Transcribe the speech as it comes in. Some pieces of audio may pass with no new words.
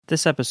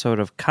This episode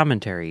of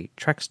Commentary,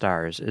 Trek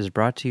Stars, is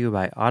brought to you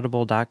by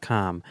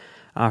Audible.com,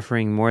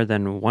 offering more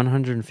than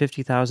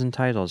 150,000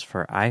 titles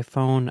for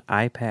iPhone,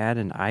 iPad,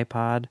 and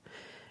iPod,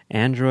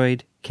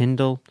 Android,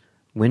 Kindle,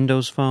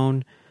 Windows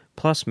Phone,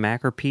 plus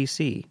Mac or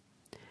PC.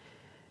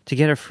 To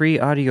get a free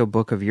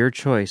audiobook of your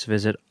choice,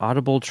 visit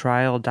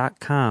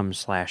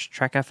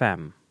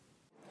audibletrial.com/trekfm.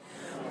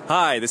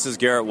 Hi, this is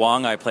Garrett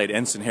Wong. I played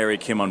Ensign Harry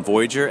Kim on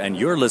Voyager, and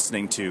you're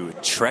listening to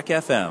Trek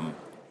FM.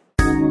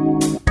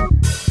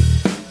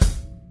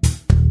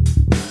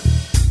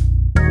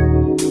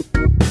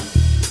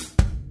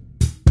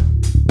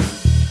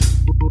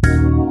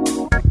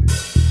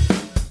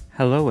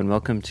 Hello and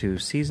welcome to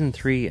Season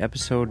 3,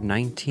 Episode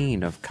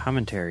 19 of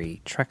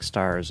Commentary, Trek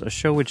Stars, a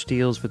show which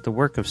deals with the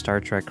work of Star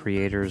Trek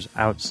creators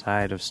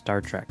outside of Star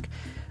Trek.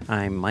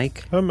 I'm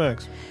Mike. I'm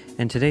Max.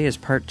 And today is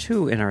part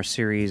 2 in our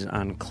series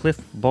on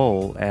Cliff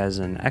Bole as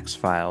an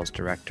X-Files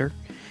director,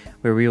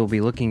 where we will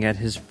be looking at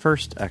his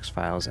first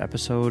X-Files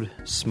episode,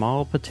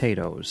 Small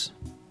Potatoes.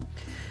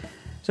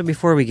 So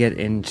before we get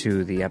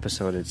into the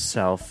episode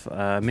itself,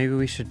 maybe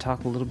we should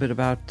talk a little bit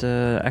about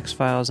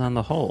X-Files on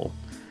the whole.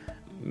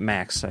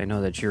 Max, I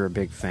know that you're a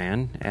big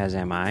fan, as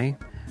am I.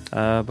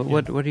 But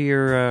what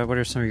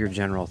are some of your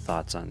general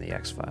thoughts on the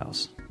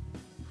X-Files?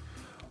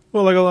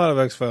 Well, like a lot of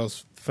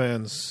X-Files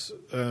fans,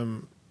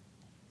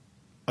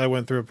 I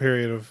went through a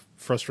period of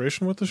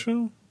frustration with the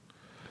show.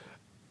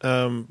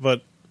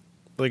 But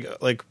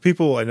like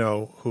people I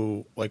know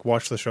who like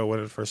watched the show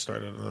when it first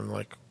started and then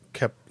like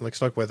kept like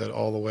stuck with it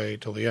all the way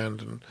till the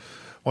end and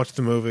watched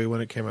the movie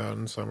when it came out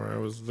in summer. It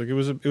was a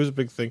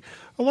big thing.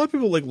 A lot of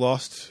people like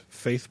lost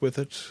faith with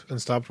it and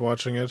stopped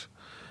watching it.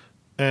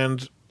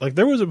 And like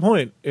there was a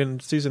point in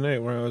season 8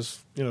 where I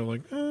was,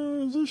 like,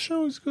 is this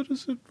show as good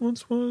as it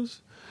once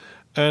was?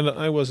 And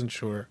I wasn't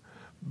sure.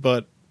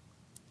 But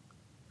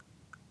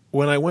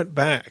when I went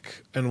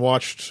back and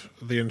watched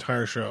the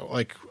entire show,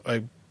 like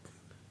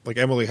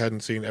Emily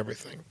hadn't seen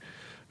everything.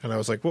 And I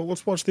was like, well,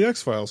 let's watch the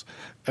X-Files.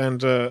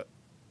 And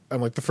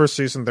like the first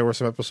season, there were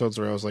some episodes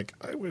where I was like,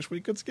 I wish we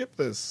could skip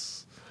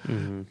this.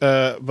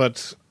 Mm-hmm.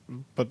 But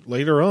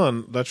later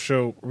on, that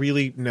show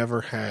really never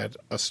had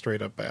a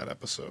straight up bad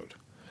episode.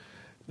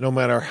 No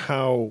matter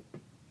how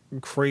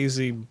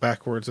crazy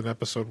backwards an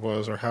episode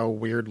was or how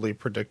weirdly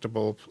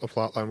predictable a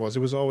plotline was,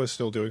 it was always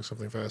still doing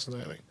something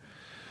fascinating.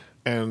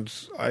 And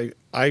I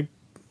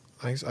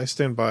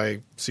stand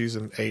by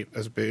season 8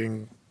 as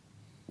being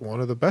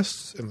one of the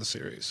best in the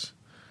series.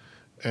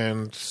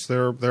 And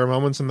there are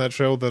moments in that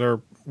show that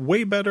are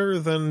way better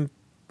than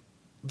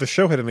the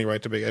show had any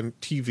right to be, and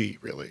TV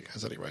really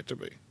has any right to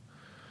be.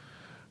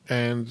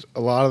 And a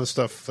lot of the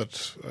stuff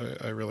that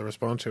I really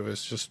respond to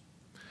is just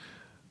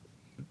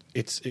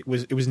it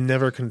was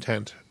never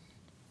content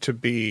to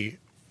be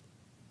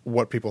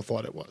what people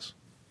thought it was.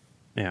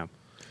 Yeah,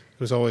 it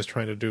was always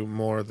trying to do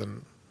more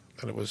than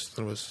it was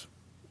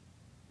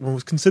what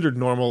was considered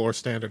normal or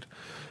standard.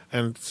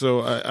 And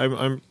so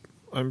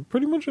I'm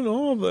pretty much in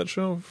awe of that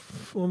show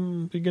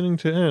from beginning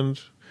to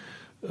end.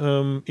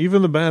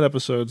 Even the bad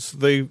episodes,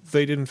 they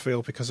didn't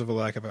fail because of a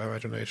lack of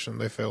imagination.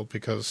 They failed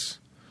because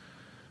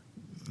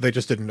they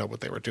just didn't know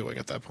what they were doing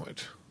at that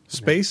point.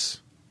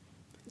 Space,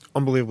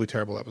 unbelievably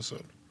terrible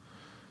episode.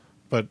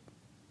 But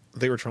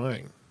they were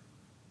trying.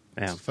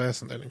 Yeah. It's a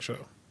fascinating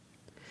show.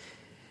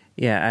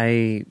 Yeah,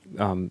 I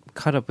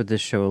caught up with this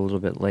show a little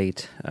bit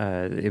late.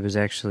 It was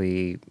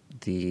actually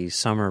the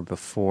summer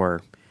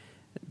before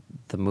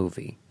the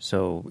movie,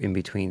 so in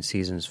between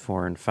seasons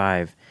 4 and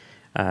 5,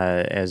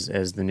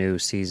 as the new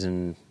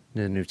season,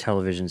 the new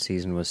television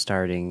season was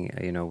starting,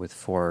 with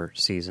 4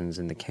 seasons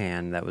in the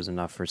can. That was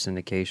enough for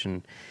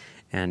syndication,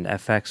 and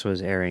FX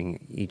was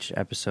airing each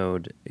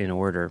episode in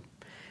order,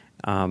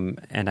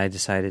 and I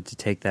decided to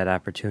take that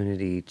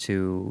opportunity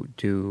to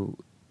do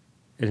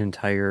an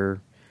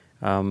entire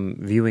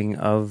viewing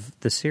of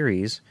the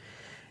series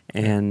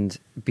and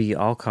be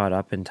all caught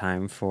up in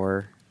time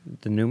for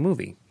the new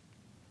movie.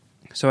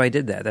 So I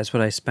did that. That's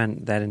what I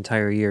spent that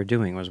entire year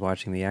doing, was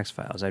watching the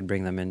X-Files. I'd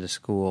bring them into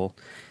school.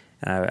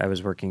 I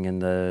was working in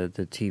the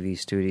TV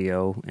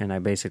studio, and I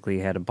basically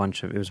had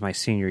it was my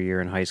senior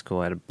year in high school.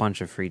 I had a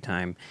bunch of free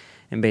time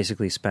and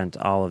basically spent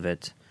all of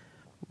it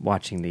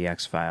watching the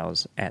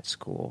X-Files at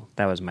school.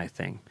 That was my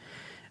thing.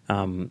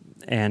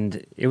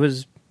 And it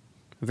was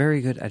a very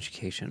good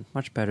education,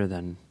 much better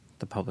than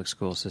the public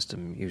school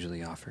system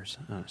usually offers,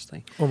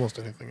 honestly. Almost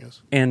anything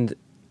is. And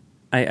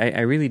I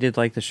really did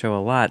like the show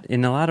a lot.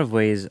 In a lot of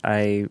ways,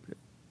 I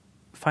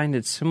find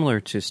it similar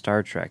to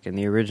Star Trek, and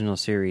the original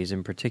series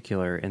in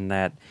particular, in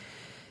that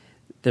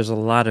there's a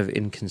lot of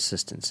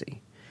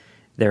inconsistency.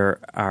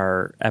 There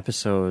are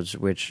episodes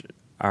which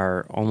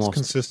are almost... It's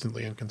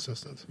consistently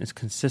inconsistent. It's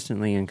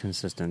consistently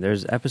inconsistent.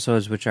 There's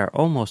episodes which are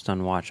almost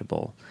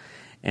unwatchable,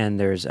 and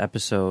there's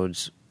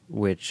episodes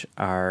which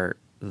are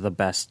the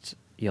best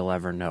you'll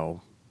ever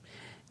know.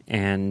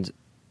 And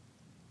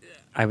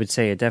I would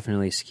say it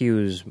definitely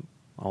skews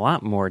a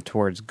lot more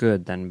towards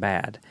good than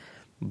bad,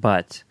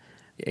 but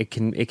it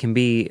can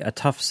be a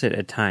tough sit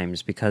at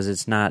times because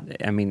it's not.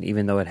 I mean,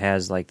 even though it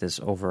has like this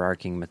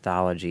overarching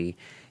mythology,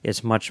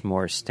 it's much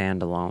more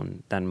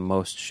standalone than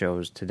most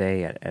shows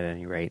today, at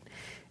any rate.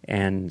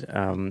 And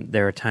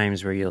there are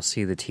times where you'll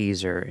see the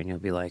teaser and you'll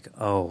be like,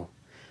 "Oh,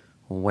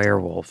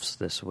 werewolves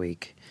this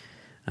week.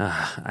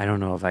 I don't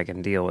know if I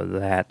can deal with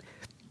that."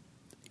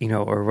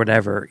 Or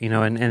whatever,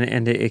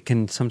 and it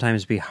can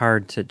sometimes be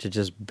hard to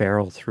just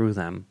barrel through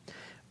them.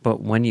 But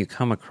when you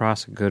come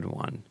across a good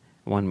one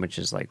which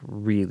is like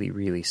really,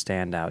 really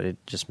stand out, it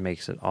just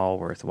makes it all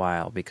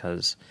worthwhile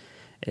because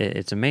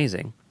it's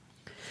amazing.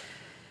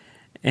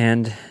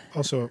 And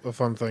also a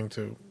fun thing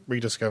to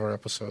rediscover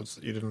episodes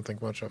that you didn't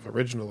think much of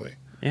originally.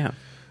 Yeah.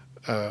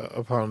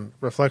 Upon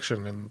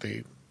reflection in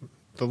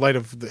the light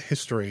of the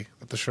history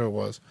that the show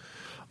was,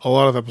 a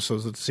lot of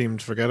episodes that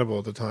seemed forgettable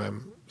at the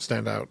time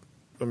stand out.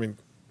 I mean,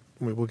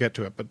 we'll get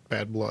to it, but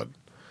Bad Blood.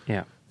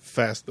 Yeah.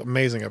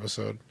 Amazing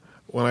episode.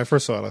 When I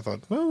first saw it, I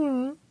thought,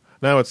 well,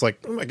 now it's like,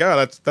 oh my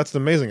God, that's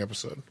an amazing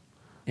episode.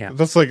 Yeah.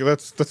 That's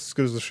as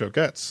good as the show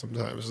gets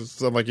sometimes.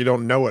 It's like you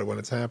don't know it when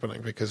it's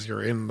happening because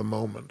you're in the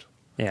moment.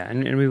 Yeah,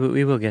 and we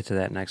will get to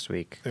that next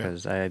week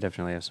because I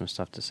definitely have some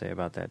stuff to say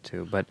about that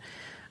too. But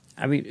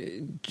I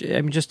mean,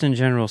 just in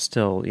general,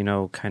 still,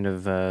 kind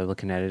of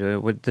looking at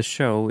it, what the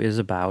show is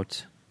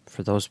about.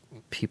 For those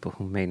people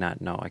who may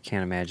not know, I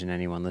can't imagine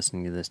anyone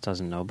listening to this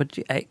doesn't know. But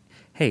it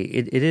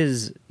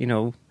is,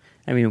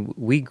 I mean,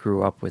 we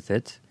grew up with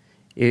it,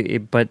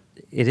 but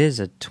it is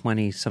a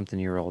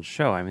 20-something-year-old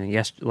show. I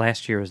mean,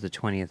 last year was the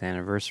 20th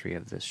anniversary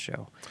of this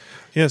show.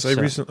 Yes, I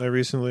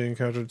recently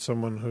encountered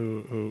someone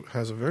who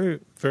has a very,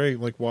 very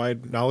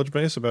wide knowledge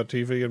base about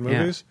TV and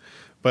movies,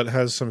 but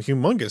has some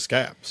humongous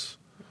gaps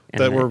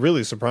that were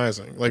really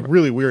surprising,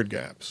 really weird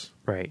gaps.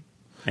 Right.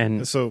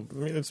 And so, I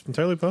mean, it's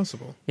entirely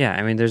possible. Yeah,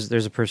 I mean,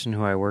 there's a person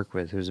who I work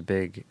with who's a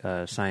big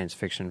science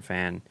fiction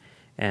fan,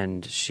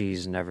 and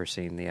she's never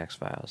seen the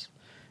X-Files.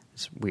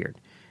 It's weird.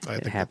 I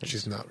think that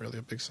she's not really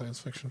a big science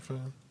fiction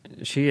fan.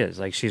 She is.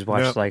 She's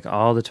watched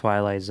all the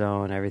Twilight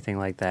Zone, everything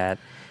like that,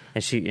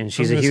 and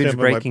she's a huge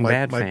Breaking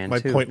Bad fan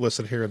too. My pointless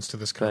adherence to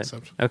this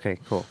concept. Okay,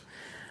 cool.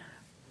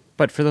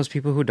 But for those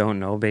people who don't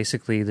know,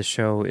 basically the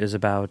show is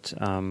about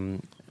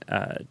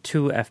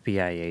two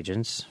FBI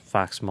agents,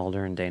 Fox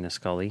Mulder and Dana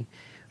Scully,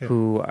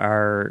 who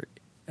are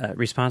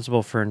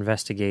responsible for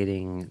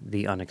investigating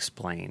the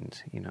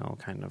unexplained,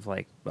 kind of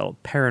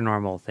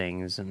paranormal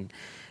things, and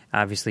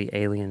obviously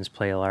aliens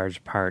play a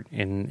large part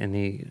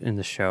in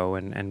the show,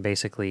 and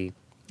basically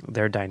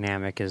their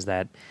dynamic is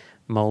that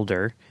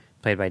Mulder,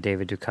 played by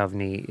David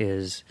Duchovny,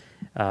 is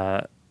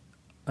a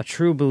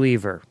true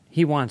believer.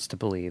 He wants to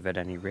believe at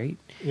any rate.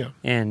 Yeah.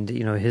 And,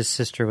 his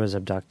sister was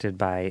abducted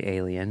by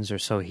aliens, or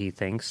so he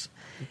thinks.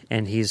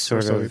 And he's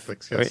sort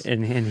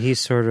and he's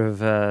sort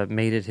of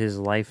made it his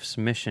life's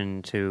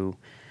mission to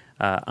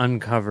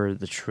uncover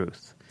the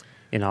truth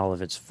in all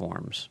of its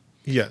forms.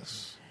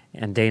 Yes.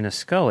 And Dana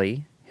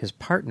Scully, his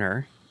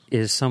partner,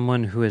 is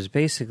someone who has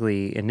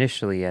basically,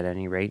 initially at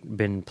any rate,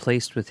 been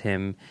placed with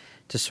him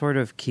to sort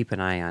of keep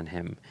an eye on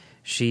him.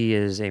 She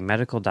is a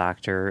medical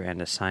doctor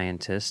and a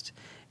scientist,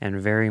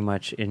 and very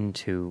much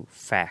into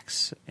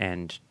facts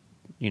and,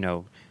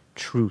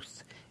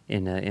 truth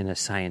in a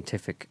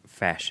scientific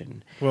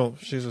fashion. Well,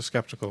 she's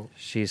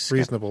a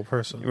reasonable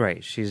person.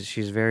 Right.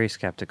 She's very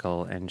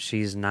skeptical, and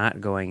she's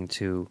not going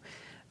to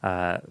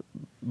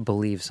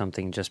believe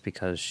something just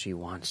because she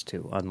wants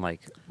to,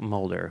 unlike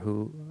Mulder,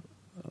 who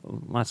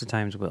lots of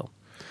times will.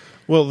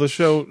 Well, the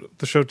show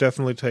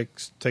definitely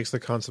takes the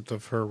concept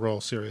of her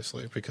role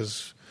seriously,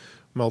 because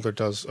Mulder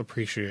does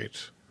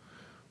appreciate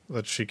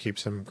that she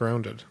keeps him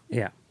grounded.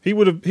 Yeah. He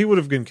would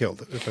have been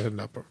killed if it had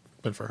not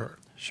been for her.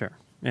 Sure.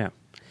 Yeah.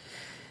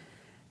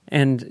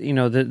 And,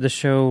 the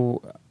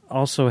show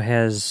also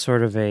has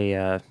sort of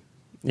it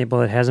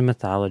has a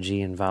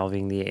mythology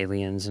involving the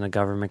aliens and a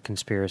government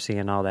conspiracy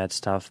and all that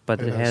stuff,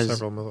 but it has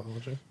several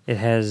mythology. It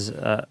has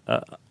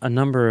a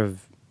number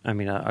of,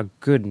 a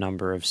good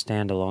number of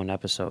standalone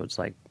episodes,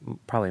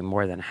 probably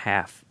more than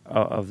half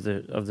of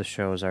the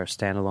shows are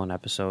standalone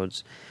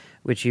episodes,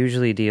 which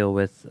usually deal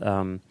with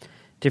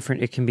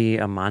different. It can be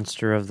a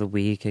monster of the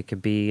week, it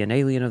could be an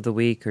alien of the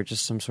week, or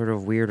just some sort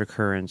of weird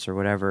occurrence or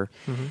whatever.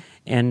 Mm-hmm.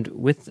 And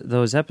with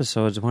those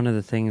episodes, one of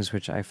the things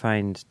which I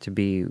find to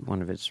be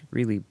one of its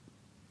really,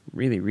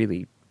 really,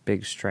 really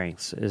big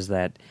strengths is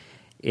that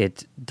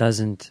it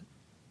doesn't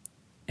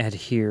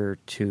adhere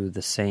to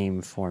the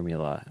same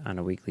formula on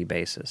a weekly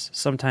basis.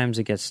 Sometimes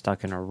it gets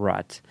stuck in a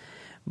rut,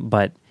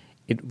 but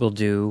it will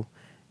do,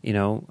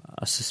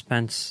 a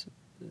suspense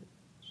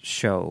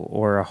show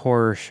or a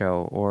horror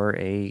show or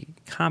a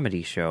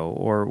comedy show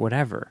or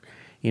whatever,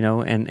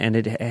 and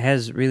it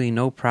has really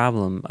no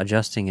problem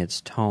adjusting its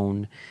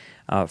tone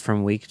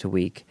from week to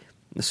week,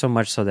 so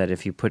much so that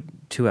if you put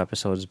two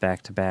episodes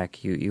back to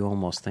back, you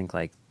almost think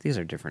these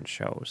are different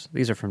shows.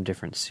 These are from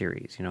different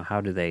series. How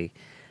do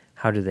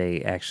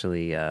they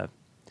actually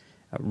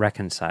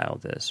reconcile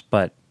this?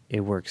 But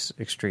it works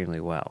extremely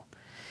well.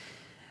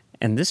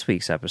 And this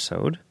week's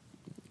episode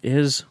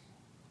is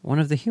one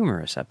of the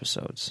humorous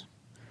episodes.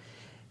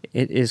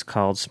 It is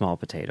called Small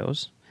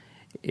Potatoes.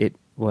 It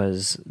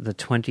was the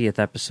 20th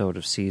episode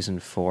of Season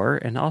 4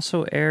 and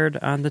also aired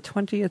on the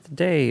 20th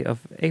day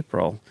of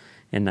April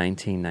in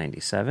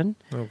 1997.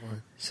 Oh, boy.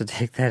 So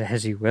take that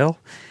as you will.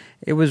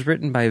 It was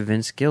written by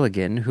Vince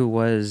Gilligan, who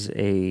was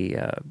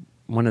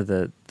one of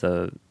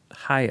the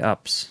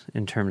high-ups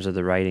in terms of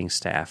the writing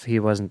staff. He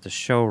wasn't the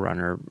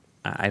showrunner,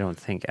 I don't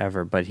think,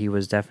 ever, but he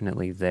was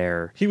definitely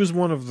there. He was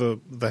one of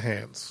the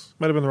hands.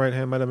 Might have been the right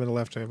hand, might have been the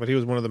left hand, but he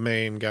was one of the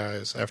main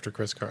guys after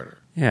Chris Carter.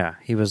 Yeah,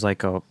 he was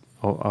like a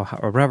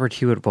Robert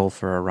Hewitt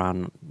Wolf or a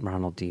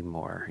Ronald D.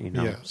 Moore,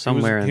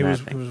 somewhere in that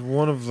thing. He was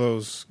one of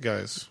those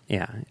guys.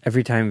 Yeah,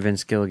 every time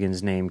Vince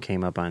Gilligan's name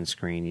came up on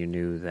screen, you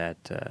knew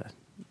that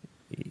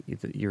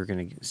you were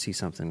going to see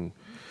something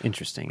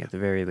interesting at the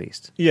very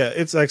least. Yeah,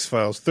 it's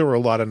X-Files. There were a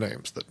lot of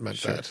names that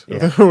meant that.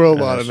 Yeah. There were a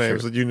lot of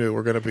names that you knew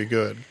were going to be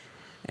good.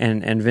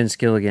 And Vince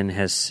Gilligan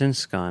has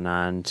since gone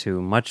on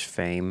to much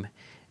fame,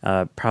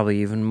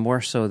 probably even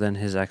more so than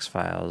his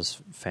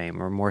X-Files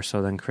fame, or more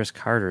so than Chris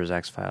Carter's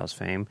X-Files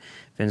fame.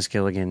 Vince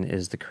Gilligan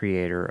is the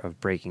creator of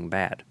Breaking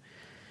Bad.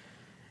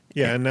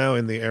 Yeah, and now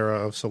in the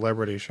era of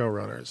celebrity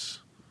showrunners,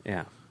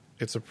 yeah,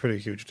 it's a pretty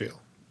huge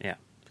deal. Yeah.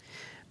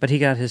 But he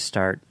got his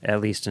start,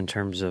 at least in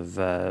terms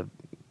of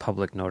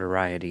public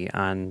notoriety,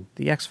 on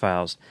the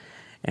X-Files.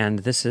 And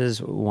this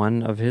is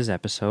one of his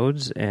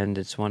episodes, and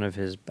it's one of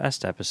his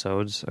best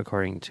episodes,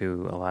 according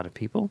to a lot of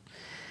people.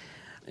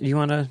 Do you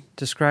want to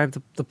describe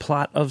the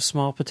plot of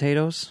Small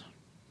Potatoes?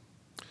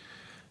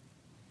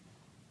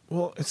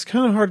 Well, it's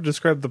kind of hard to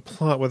describe the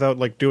plot without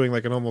doing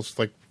an almost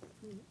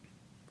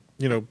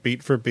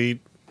beat for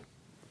beat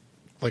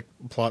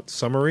plot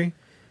summary,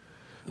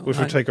 which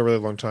would take a really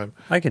long time.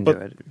 I can do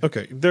it.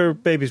 Okay, they're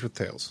babies with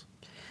tails.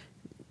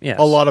 Yes.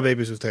 A lot of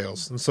babies with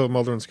tails. And so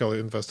Mulder and Scully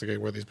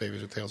investigate where these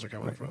babies with tails are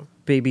coming from.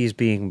 Babies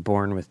being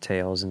born with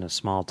tails in a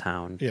small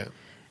town. Yeah.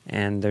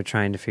 And they're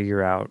trying to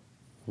figure out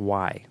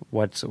why.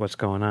 What's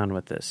going on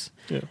with this.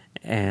 Yeah.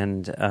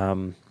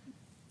 And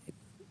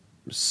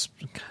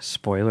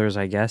spoilers,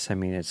 I guess. I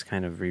mean, it's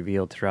kind of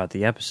revealed throughout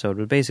the episode,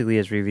 but basically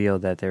it's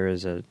revealed that there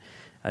is a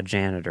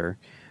janitor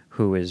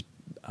who is,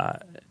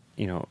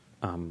 he's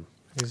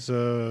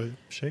a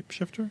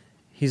shapeshifter?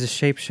 He's a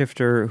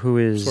shapeshifter who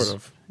is... Sort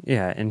of.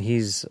 Yeah, and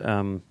he's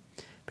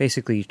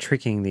basically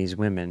tricking these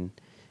women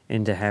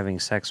into having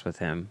sex with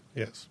him.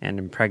 Yes. And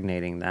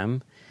impregnating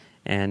them.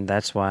 And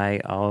that's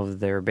why all of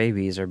their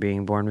babies are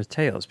being born with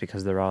tails,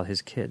 because they're all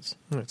his kids.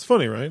 It's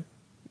funny, right?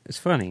 It's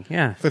funny,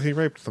 yeah. That he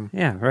raped them.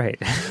 Yeah,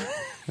 right.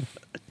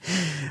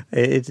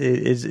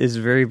 It's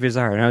very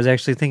bizarre. And I was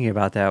actually thinking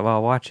about that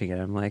while watching it.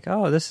 I'm like,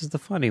 oh, this is the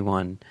funny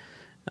one.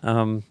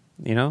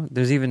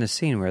 There's even a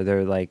scene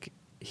where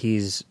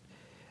he's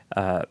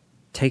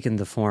taken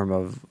the form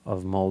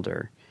of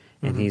Mulder,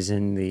 and he's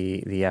in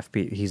the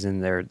FB, he's in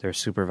their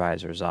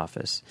supervisor's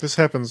office. This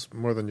happens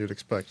more than you'd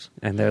expect.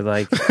 And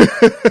they're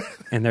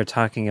and they're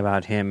talking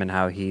about him and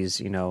how he's,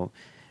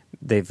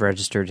 they've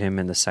registered him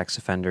in the sex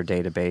offender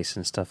database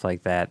and stuff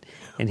like that.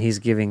 And he's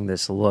giving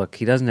this look.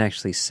 He doesn't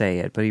actually say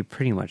it, but he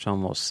pretty much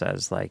almost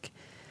says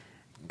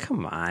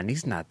come on,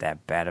 he's not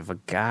that bad of a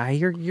guy.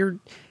 You're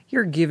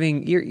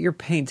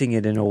painting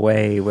it in a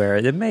way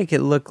where they make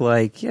it look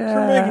like, yeah.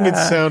 You're making it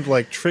sound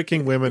like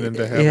tricking women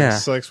into having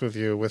sex with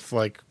you with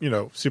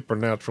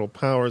supernatural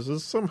powers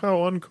is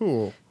somehow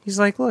uncool. He's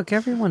like, look,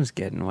 everyone's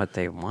getting what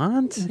they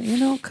want.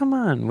 Come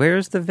on,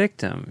 where's the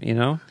victim?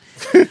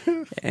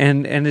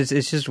 And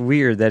it's just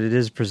weird that it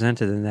is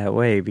presented in that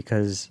way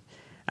because,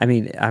 I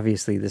mean,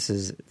 obviously this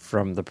is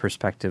from the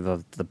perspective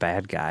of the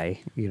bad guy,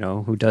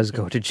 who does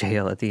go to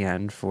jail at the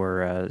end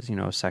for,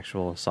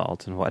 sexual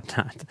assault and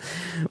whatnot.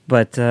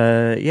 But,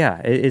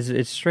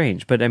 it's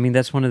strange. But, I mean,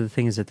 that's one of the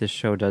things that this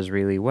show does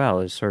really well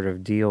is sort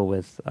of deal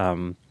with,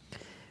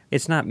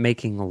 it's not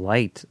making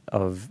light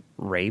of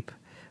rape,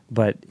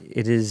 but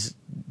it is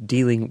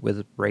dealing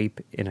with rape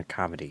in a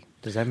comedy.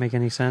 Does that make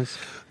any sense?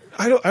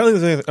 I don't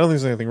think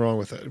there's anything wrong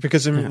with it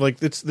because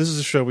this is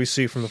a show we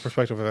see from the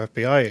perspective of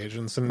FBI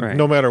agents, and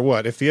no matter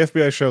what, if the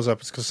FBI shows up,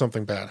 it's because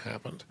something bad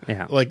happened.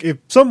 Yeah, if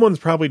someone's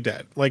probably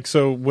dead.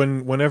 So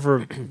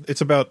whenever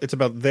it's about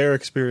their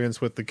experience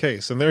with the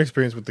case, and their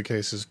experience with the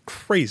case is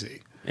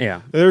crazy.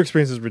 Yeah, their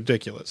experience is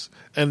ridiculous,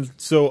 and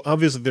so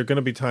obviously there are going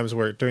to be times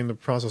where during the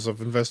process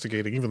of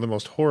investigating even the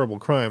most horrible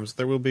crimes,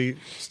 there will be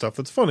stuff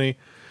that's funny.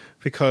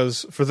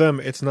 Because for them,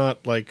 it's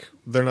not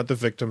they're not the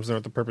victims, they're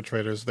not the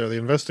perpetrators, they're the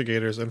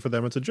investigators, and for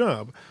them it's a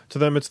job. To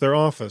them it's their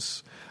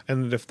office.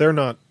 And if they're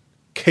not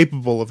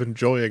capable of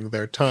enjoying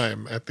their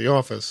time at the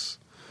office,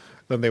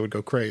 then they would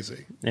go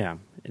crazy. Yeah,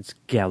 it's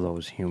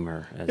gallows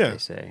humor, as they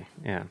say.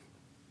 Yeah.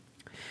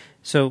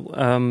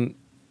 So,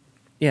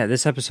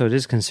 this episode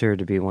is considered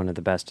to be one of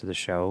the best of the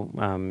show.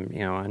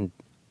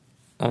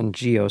 On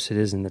Geos, it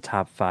is in the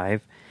top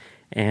 5.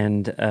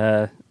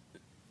 And...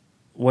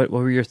 What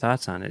were your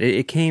thoughts on it?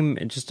 It came,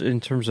 just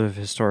in terms of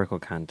historical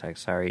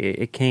context,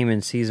 it came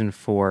in season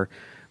 4,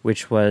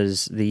 which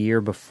was the year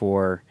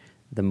before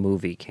the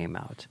movie came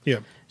out. Yeah.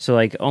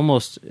 So,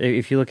 almost,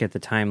 if you look at the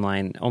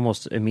timeline,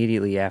 almost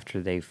immediately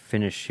after they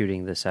finished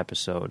shooting this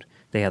episode,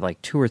 They had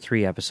like 2 or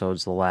 3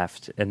 episodes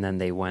left, and then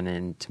they went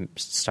in to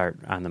start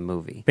on the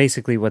movie.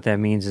 Basically, what that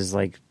means is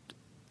like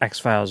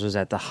X-Files was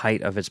at the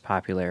height of its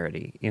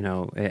popularity,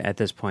 at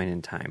this point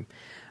in time.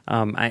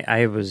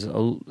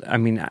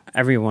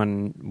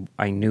 Everyone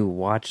I knew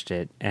watched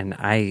it, and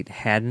I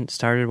hadn't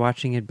started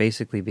watching it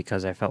basically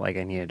because I felt like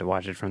I needed to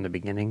watch it from the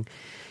beginning.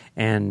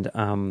 And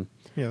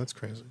yeah, that's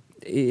crazy.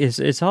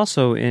 It's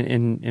also,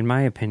 in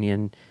my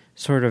opinion,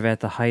 sort of at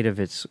the height of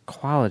its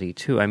quality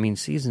too. I mean,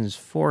 seasons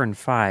 4 and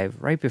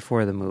 5, right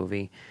before the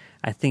movie,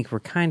 I think were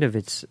kind of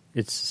its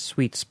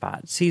sweet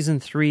spot. Season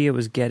 3, it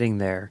was getting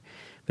there,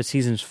 but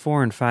seasons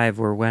 4 and 5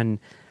 were when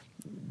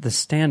the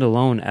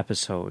standalone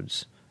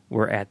episodes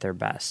were at their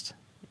best,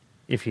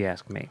 if you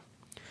ask me.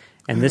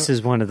 And this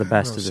is one of the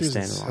best of the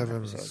standalone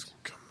episodes.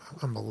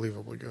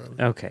 Unbelievably good.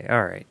 Okay,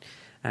 all right.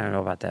 I don't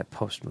know about that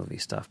post-movie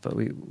stuff, but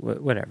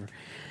whatever.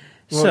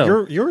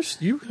 Well,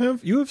 you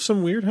have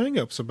some weird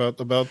hang-ups about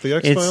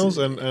the X-Files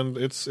and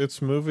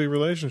its movie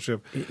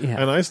relationship.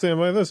 Yeah. And I stand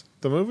by this.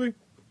 The movie,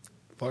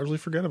 largely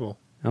forgettable.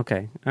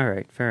 Okay, all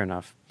right, fair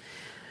enough.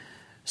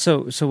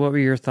 So what were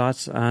your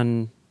thoughts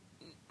on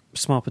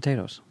Small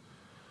Potatoes?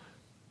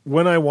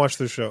 When I watch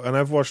this show, and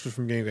I've watched it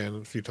from beginning to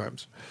end a few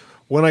times,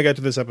 when I get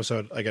to this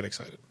episode, I get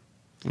excited.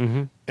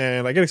 Mm-hmm.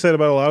 And I get excited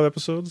about a lot of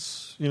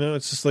episodes.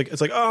 It's just like,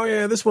 oh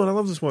yeah, this one, I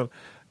love this one.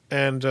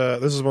 And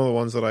this is one of the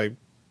ones that I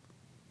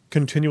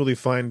continually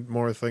find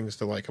more things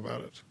to like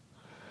about it.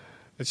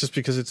 It's just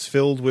because it's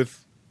filled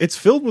with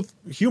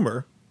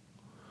humor,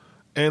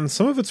 and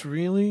some of it's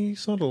really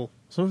subtle,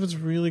 some of it's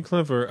really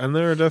clever, and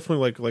there are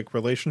definitely like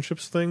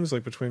relationships things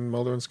like between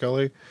Mulder and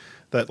Scully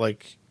that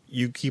like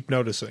you keep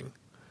noticing.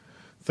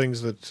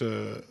 Things that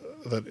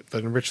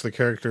enrich the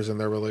characters and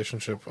their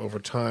relationship over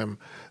time.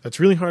 That's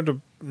really hard to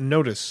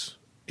notice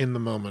in the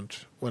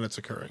moment when it's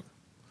occurring.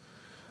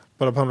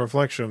 But upon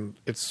reflection,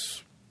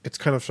 it's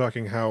kind of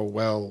shocking how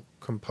well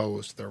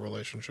composed their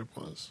relationship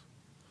was.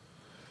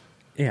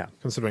 Yeah,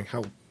 considering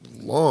how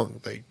long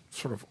they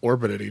sort of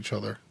orbited each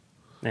other.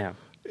 Yeah,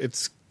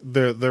 it's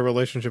their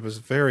relationship is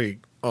very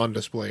on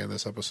display in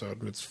this episode,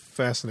 and it's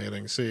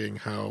fascinating seeing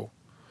how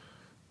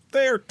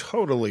they're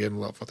totally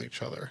in love with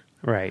each other.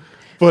 Right.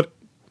 But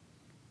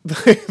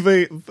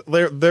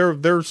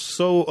they're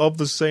so of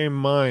the same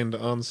mind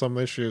on some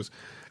issues.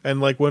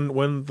 And like when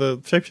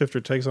the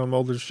shapeshifter takes on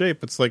Mulder's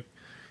shape, it's like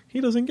he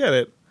doesn't get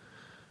it.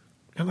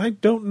 And I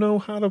don't know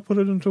how to put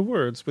it into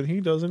words, but he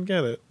doesn't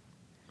get it.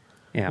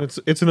 Yeah.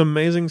 It's an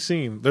amazing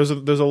scene. There's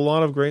a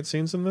lot of great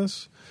scenes in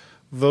this.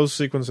 Those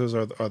sequences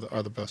are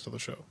the best of the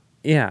show.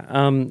 Yeah,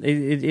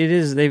 it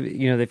is.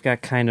 They've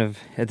got kind of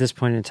at this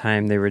point in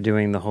time they were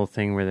doing the whole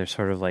thing where they're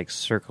sort of like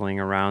circling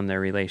around their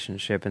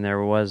relationship, and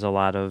there was a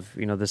lot of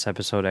this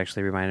episode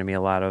actually reminded me a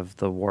lot of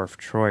the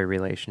Worf-Troy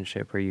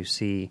relationship, where you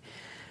see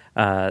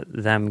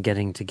them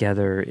getting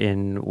together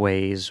in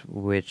ways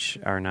which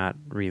are not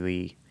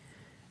really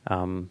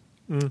them.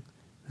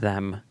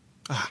 Them,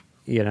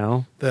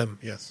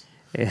 yes.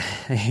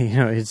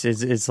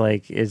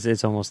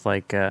 It's almost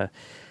like.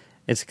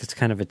 It's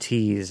kind of a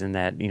tease in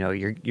that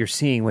you're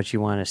seeing what you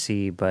want to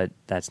see, but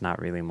that's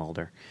not really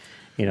Mulder,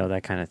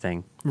 that kind of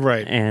thing.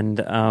 Right. And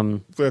they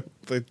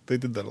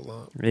did that a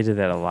lot. They did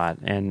that a lot,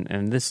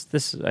 and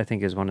this I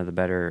think is one of the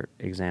better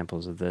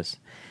examples of this.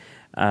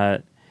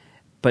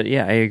 But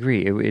yeah, I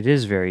agree. It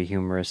is very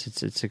humorous.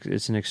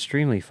 It's an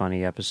extremely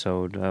funny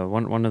episode.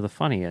 One of the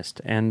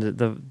funniest, and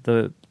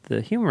the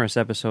humorous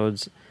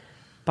episodes,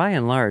 by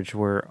and large,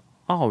 were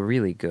all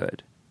really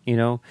good.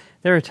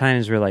 There are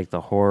times where like the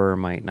horror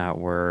might not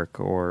work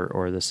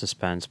or the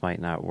suspense might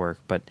not work,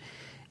 but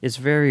it's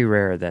very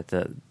rare that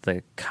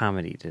the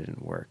comedy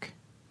didn't work.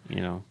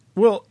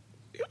 Well,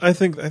 I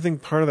think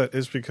part of that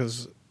is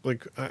because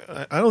like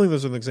I don't think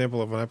there's an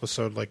example of an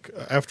episode like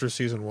after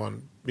season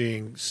 1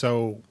 being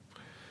so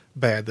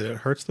bad that it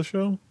hurts the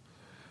show,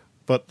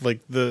 but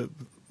like the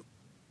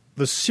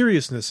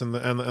seriousness and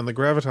the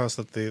gravitas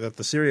that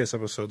the serious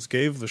episodes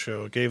gave the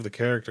show, gave the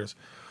characters.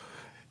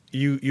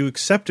 You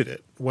accepted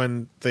it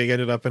when they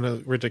ended up in a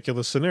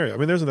ridiculous scenario. I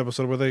mean, there's an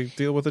episode where they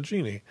deal with a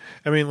genie.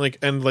 I mean,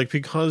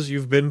 because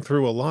you've been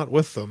through a lot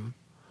with them,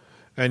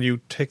 and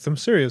you take them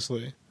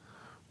seriously,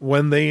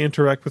 when they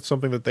interact with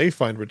something that they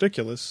find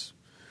ridiculous,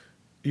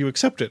 you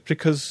accept it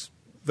because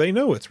they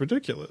know it's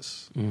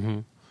ridiculous. Mm-hmm.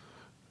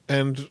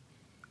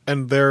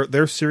 And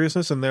their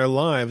seriousness and their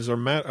lives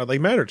they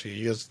matter to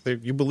you.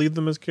 You believe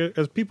them as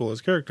people,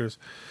 as characters.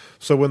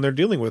 So when they're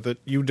dealing with it,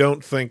 you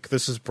don't think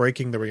this is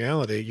breaking the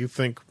reality. You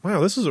think, wow,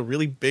 this is a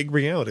really big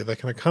reality that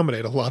can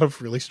accommodate a lot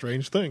of really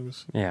strange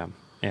things. Yeah,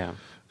 yeah.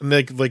 And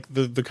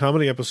the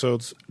comedy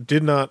episodes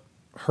did not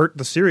hurt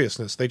the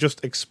seriousness. They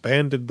just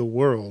expanded the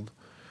world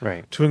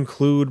to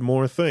include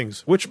more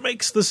things, which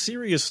makes the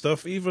serious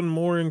stuff even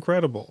more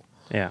incredible.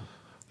 Yeah.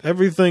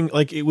 Everything,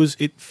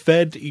 it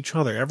fed each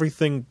other.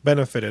 Everything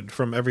benefited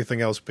from everything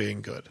else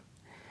being good.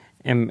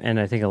 And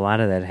I think a lot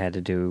of that had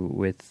to do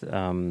with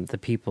the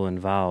people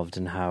involved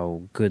and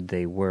how good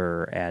they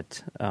were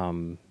at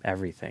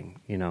everything,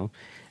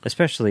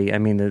 Especially, I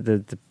mean,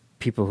 the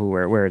people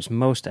where it's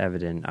most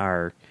evident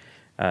are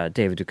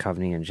David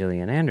Duchovny and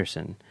Gillian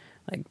Anderson,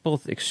 like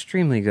both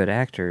extremely good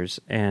actors,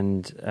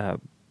 and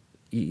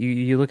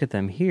you look at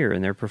them here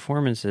and their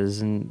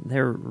performances, and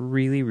they're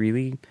really,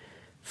 really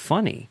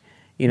funny.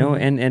 You know,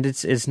 and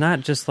it's not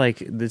just like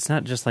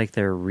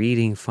they're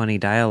reading funny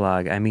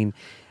dialogue. I mean,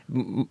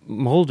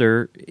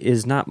 Mulder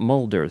is not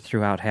Mulder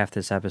throughout half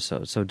this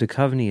episode. So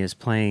Duchovny is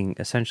playing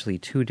essentially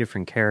two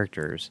different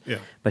characters,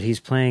 but he's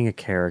playing a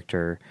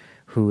character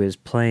who is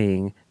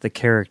playing the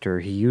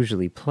character he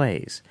usually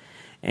plays,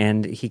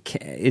 and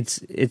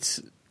it's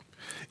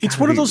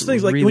one of those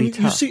things like really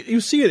when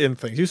you see it in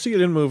things, you see it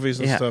in movies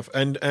and stuff,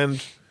 and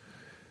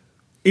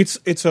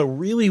it's a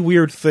really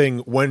weird thing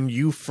when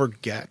you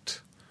forget.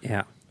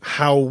 Yeah.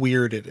 How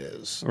weird it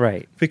is.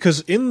 Right.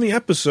 Because in the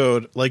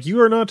episode, like, you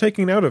are not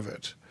taking out of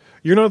it.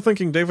 You're not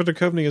thinking David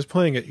Duchovny is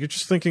playing it. You're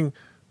just thinking,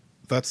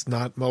 that's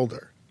not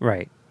Mulder.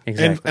 Right.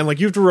 Exactly. And like,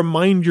 you have to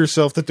remind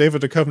yourself that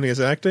David Duchovny is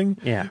acting.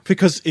 Yeah.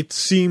 Because it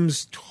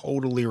seems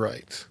totally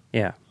right.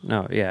 Yeah.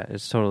 No, yeah,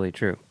 it's totally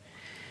true.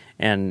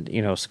 And,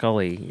 you know,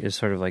 Scully is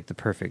sort of like the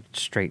perfect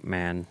straight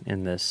man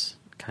in this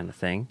kind of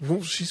thing.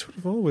 Well, she sort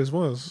of always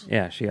was.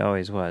 Yeah, she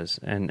always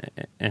was. And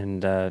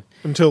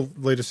until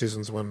later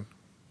seasons when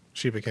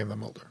she became the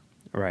Mulder.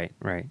 Right.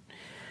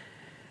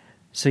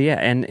 So yeah,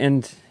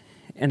 and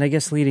I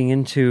guess leading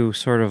into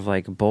sort of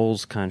like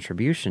Bole's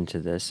contribution to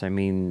this, I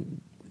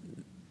mean,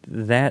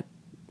 that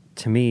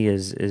to me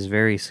is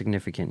very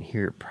significant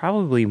here,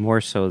 probably more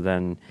so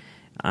than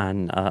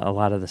on a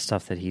lot of the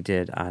stuff that he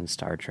did on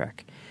Star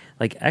Trek.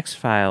 Like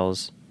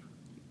X-Files,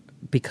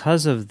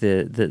 because of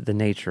the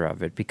nature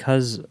of it,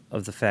 because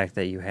of the fact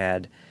that you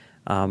had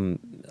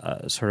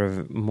sort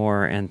of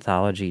more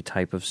anthology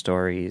type of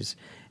stories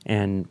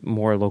and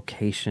more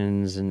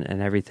locations and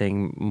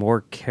everything,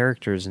 more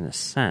characters in a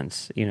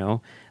sense, you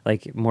know,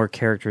 like more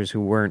characters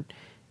who weren't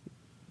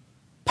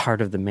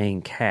part of the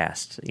main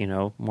cast, you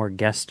know, more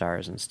guest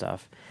stars and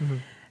stuff. Mm-hmm.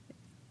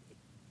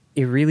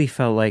 It really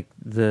felt like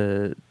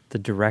the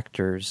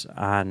directors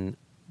on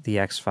the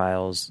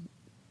X-Files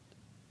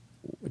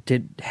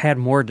had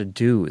more to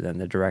do than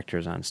the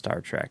directors on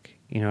Star Trek.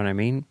 You know what I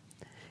mean?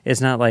 It's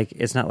not like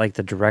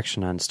the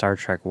direction on Star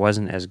Trek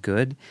wasn't as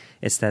good.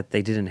 It's that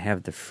they didn't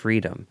have the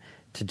freedom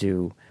to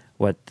do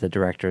what the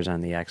directors on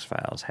the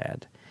X-Files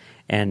had.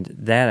 And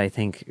that, I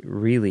think,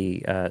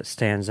 really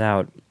stands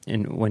out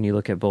when you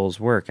look at Bole's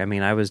work. I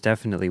mean, I was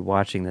definitely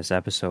watching this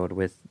episode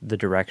with the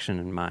direction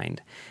in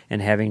mind.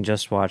 And having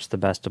just watched The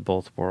Best of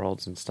Both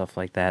Worlds and stuff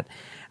like that,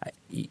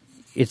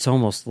 it's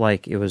almost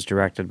like it was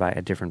directed by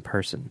a different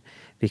person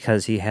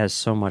because he has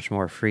so much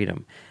more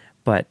freedom.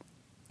 But,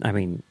 I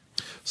mean,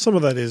 some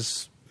of that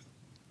is...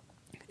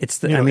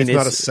 It's it's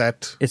not a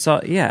set. It's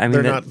all, yeah. I mean,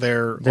 they're not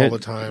there all the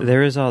time.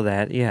 There is all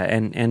that, yeah,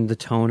 and the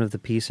tone of the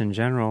piece in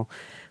general,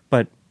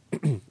 but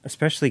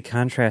especially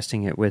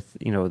contrasting it with,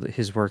 you know,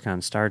 his work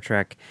on Star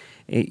Trek,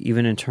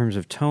 even in terms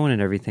of tone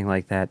and everything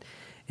like that.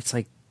 It's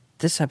like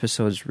this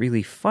episode's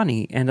really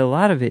funny, and a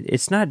lot of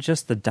it's not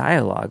just the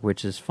dialogue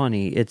which is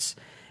funny. It's,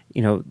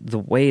 you know, the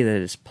way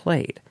that it's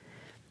played.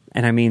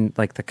 And I mean,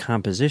 like the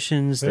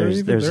compositions, there's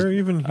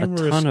even a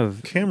ton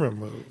of camera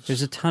moves.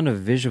 There's a ton of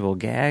visual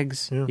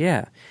gags.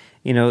 Yeah.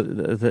 You know,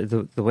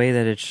 the way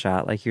that it's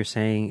shot, like you're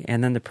saying,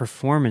 and then the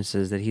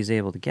performances that he's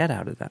able to get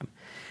out of them.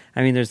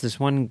 I mean, there's this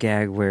one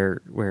gag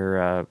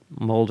where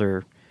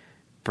Mulder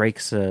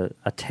breaks a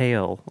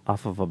tail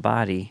off of a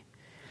body,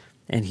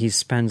 and he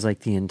spends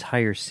like the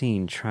entire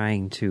scene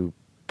trying to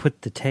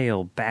put the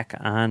tail back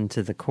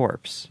onto the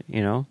corpse,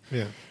 you know?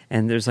 Yeah.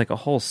 And there's like a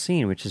whole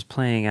scene which is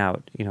playing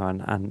out, you know,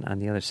 on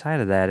the other side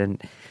of that,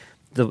 and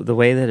the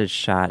way that it's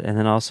shot, and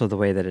then also the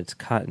way that it's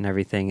cut and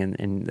everything,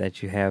 and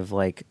that you have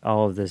like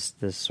all of this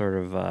sort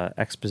of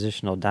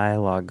expositional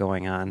dialogue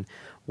going on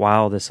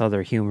while this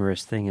other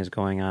humorous thing is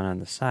going on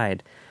the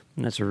side.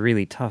 And that's a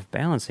really tough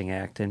balancing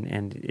act,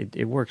 and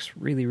it works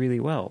really, really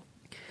well.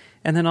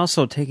 And then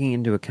also taking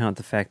into account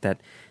the fact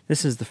that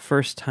this is the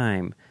first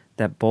time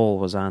that Bole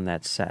was on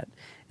that set.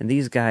 And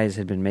these guys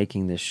had been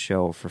making this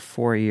show for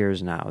 4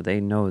 years now. They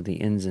know the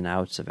ins and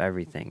outs of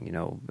everything. You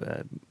know,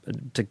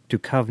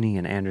 Duchovny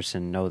and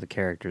Anderson know the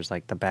characters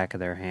like the back of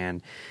their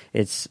hand.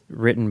 It's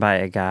written by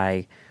a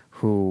guy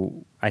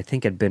who I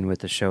think had been with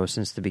the show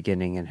since the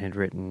beginning and had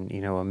written,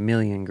 you know, 1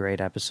 million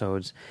great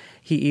episodes.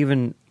 He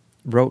even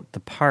wrote the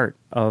part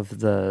of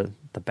the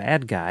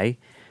bad guy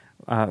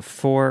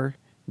for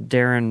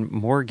Darren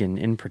Morgan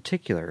in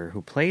particular,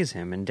 who plays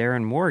him. And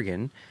Darren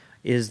Morgan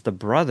is the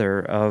brother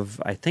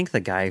of, I think, the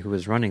guy who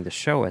was running the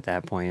show at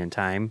that point in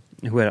time,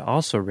 who had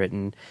also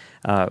written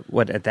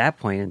what at that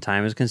point in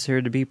time is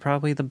considered to be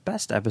probably the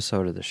best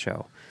episode of the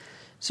show.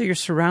 So you're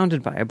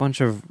surrounded by a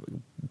bunch of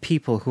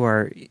people who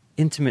are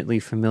intimately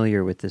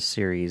familiar with this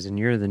series, and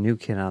you're the new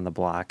kid on the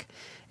block,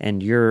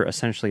 and you're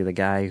essentially the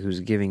guy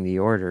who's giving the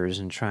orders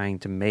and trying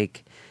to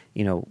make,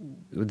 you know,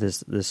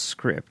 this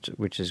script,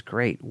 which is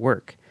great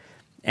work.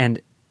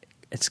 And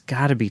it's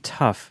got to be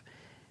tough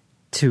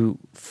to,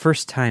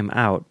 first time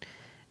out,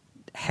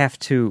 have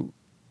to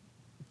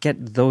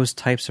get those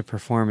types of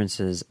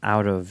performances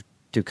out of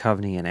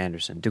Duchovny and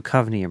Anderson.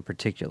 Duchovny in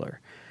particular,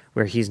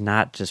 where he's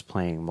not just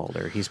playing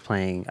Mulder, he's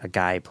playing a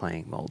guy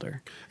playing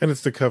Mulder. And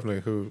it's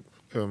Duchovny who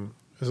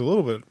is a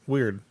little bit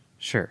weird.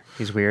 Sure,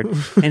 he's weird,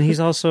 and he's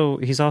also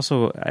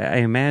I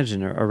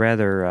imagine a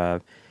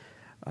rather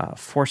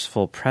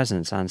forceful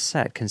presence on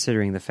set,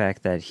 considering the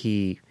fact that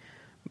he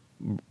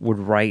would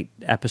write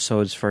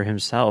episodes for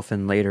himself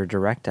and later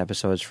direct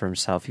episodes for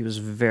himself. He was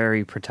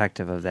very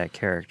protective of that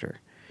character.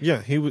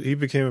 Yeah, he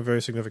became a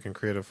very significant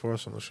creative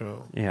force on the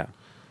show. Yeah.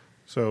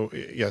 So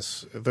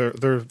yes,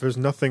 there's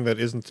nothing that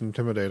isn't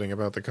intimidating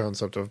about the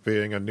concept of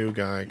being a new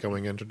guy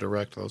going in to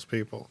direct those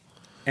people.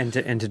 And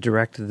to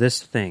direct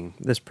this thing,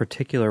 this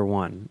particular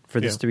one, for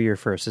this to be your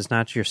first, it's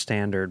not your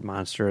standard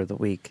monster of the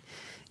week.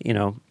 You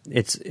know,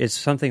 it's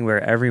something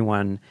where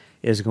everyone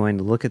is going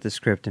to look at the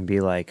script and be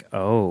like,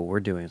 oh, we're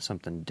doing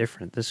something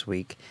different this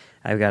week.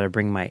 I've got to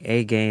bring my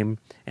A game,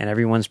 and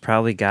everyone's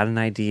probably got an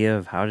idea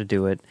of how to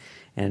do it,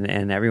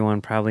 and everyone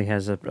probably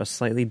has a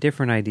slightly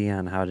different idea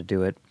on how to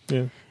do it.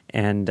 Yeah.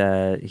 And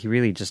he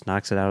really just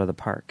knocks it out of the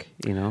park,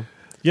 you know?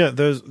 Yeah,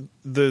 there's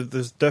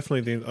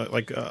definitely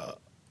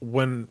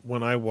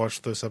when I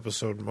watched this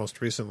episode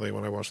most recently,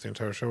 when I watched the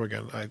entire show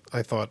again,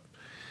 I thought,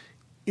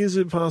 is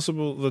it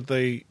possible that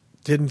they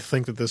didn't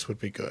think that this would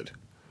be good?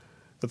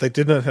 That they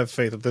did not have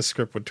faith that this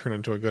script would turn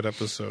into a good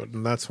episode,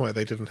 and that's why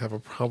they didn't have a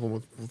problem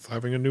with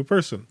having a new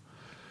person.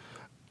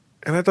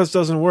 And that just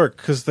doesn't work,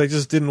 because they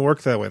just didn't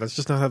work that way. That's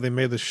just not how they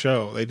made the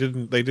show. They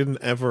didn't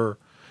ever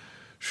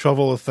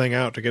shovel a thing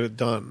out to get it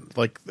done.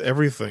 Like,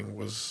 everything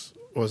was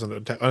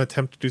an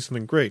attempt to do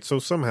something great. So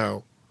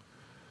somehow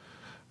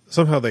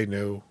they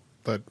knew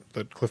that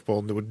Cliff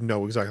Bole would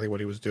know exactly what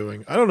he was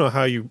doing. I don't know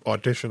how you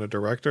audition a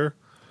director,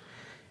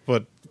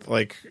 but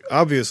like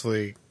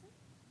obviously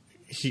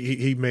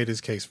he made his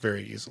case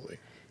very easily.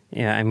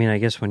 Yeah, I mean, I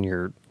guess when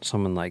you're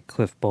someone like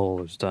Cliff Bole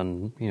who's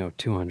done,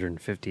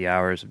 250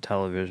 hours of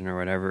television or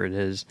whatever it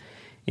is,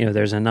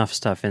 there's enough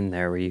stuff in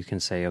there where you can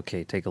say,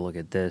 okay, take a look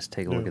at this,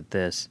 take a look at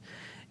this,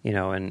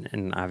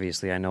 and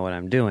obviously I know what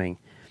I'm doing,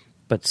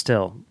 but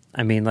still,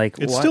 I mean, like,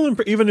 it's still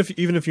even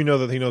if you know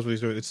that he knows what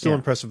he's doing, it's still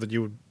impressive that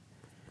you would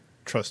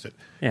trust it.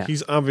 Yeah.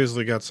 He's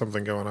obviously got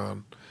something going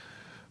on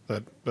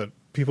that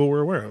people were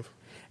aware of.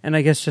 And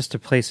I guess just to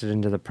place it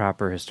into the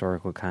proper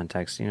historical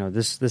context,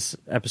 this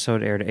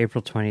episode aired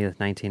April 20th,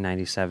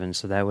 1997,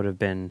 so that would have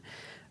been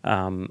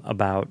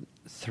about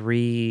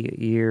 3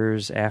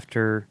 years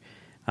after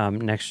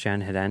Next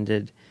Gen had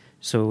ended.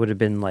 So it would have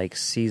been like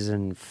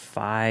season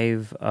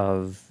 5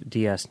 of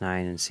DS9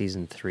 and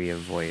season 3 of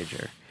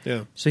Voyager.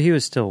 Yeah. So he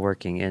was still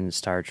working in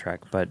Star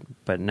Trek, but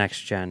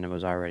Next Gen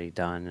was already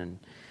done, and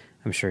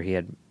I'm sure he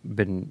had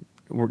been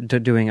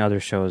doing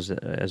other shows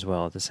as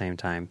well at the same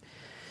time.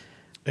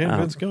 And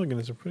Vince Gilligan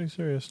is a pretty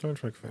serious Star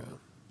Trek fan.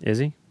 Is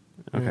he?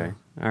 Okay.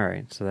 Yeah. All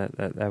right. So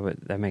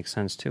that makes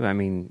sense too. I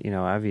mean,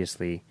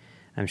 obviously,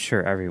 I'm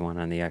sure everyone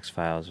on the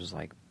X-Files was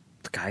like,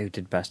 the guy who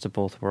did Best of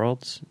Both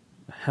Worlds?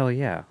 Hell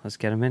yeah, let's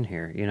get him in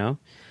here,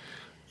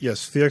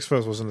 Yes, the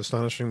X-Files was an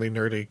astonishingly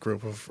nerdy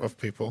group of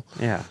people.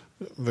 Yeah.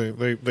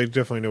 They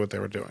definitely knew what they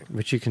were doing.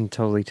 But you can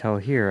totally tell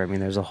here. I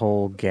mean, there's a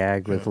whole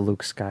gag with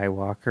Luke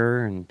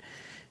Skywalker, and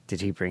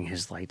did he bring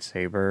his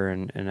lightsaber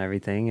and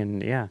everything,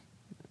 and yeah.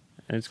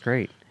 It's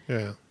great.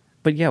 Yeah.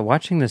 But yeah,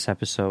 watching this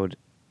episode,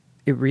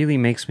 it really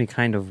makes me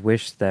kind of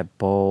wish that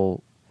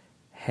Bole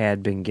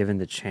had been given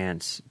the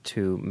chance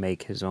to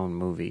make his own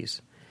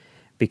movies.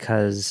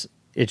 Because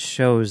it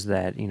shows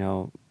that,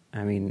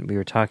 I mean, we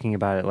were talking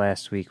about it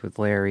last week with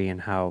Larry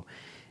and how,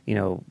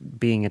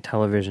 being a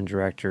television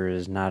director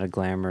is not a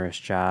glamorous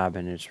job,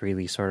 and it's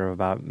really sort of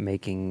about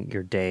making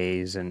your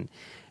days and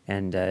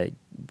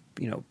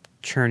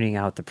churning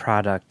out the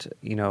product,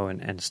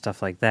 and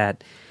stuff like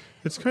that.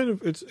 It's kind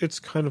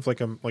of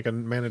like a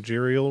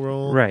managerial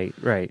role.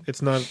 Right.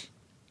 It's not.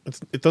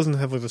 It doesn't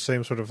have like the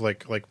same sort of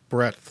like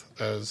breadth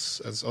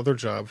as other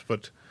jobs,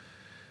 but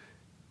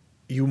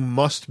you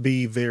must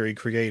be very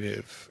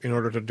creative in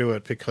order to do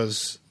it,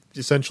 because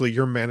essentially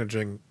you're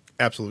managing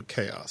absolute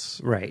chaos.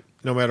 Right.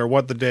 No matter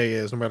what the day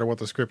is, no matter what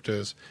the script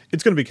is,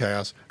 it's going to be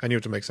chaos, and you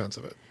have to make sense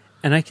of it.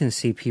 And I can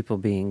see people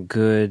being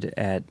good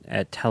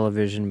at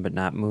television but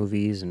not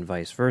movies, and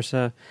vice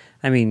versa.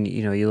 I mean,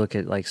 you look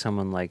at like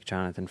someone like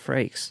Jonathan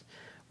Frakes,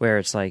 where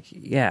it's like,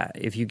 yeah,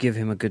 if you give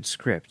him a good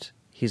script,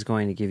 he's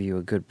going to give you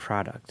a good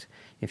product.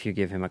 If you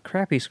give him a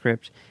crappy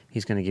script,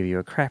 he's going to give you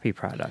a crappy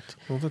product.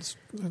 Well, that's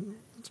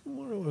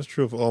more or less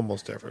true of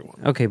almost everyone.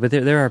 Okay, but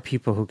there are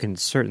people who can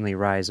certainly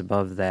rise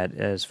above that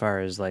as far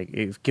as, like,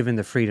 if given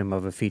the freedom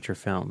of a feature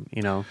film,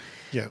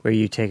 where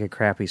you take a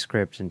crappy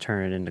script and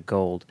turn it into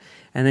gold.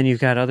 And then you've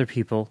got other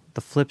people,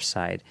 the flip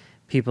side,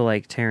 people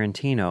like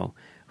Tarantino,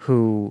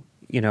 who,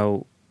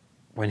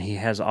 when he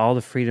has all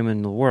the freedom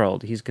in the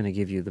world, he's going to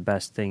give you the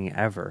best thing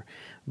ever.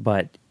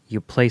 But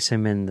you place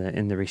him in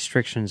the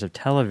restrictions of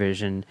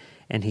television,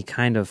 and he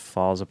kind of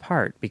falls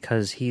apart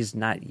because he's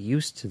not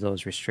used to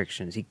those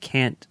restrictions. He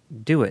can't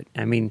do it.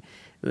 I mean,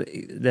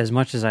 as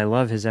much as I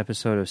love his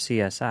episode of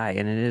CSI,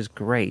 and it is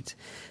great,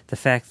 the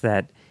fact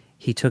that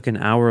he took an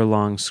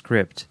hour-long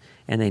script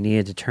and they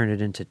needed to turn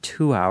it into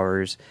 2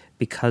 hours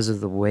because of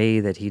the way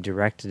that he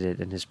directed it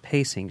and his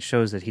pacing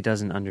shows that he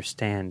doesn't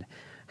understand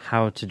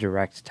how to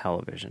direct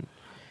television.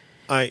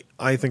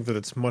 I think that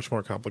it's much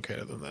more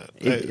complicated than that.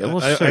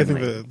 I think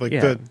that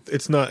that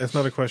it's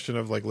not a question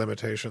of like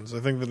limitations. I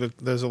think that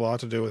there's a lot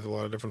to do with a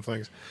lot of different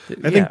things.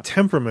 I think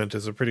temperament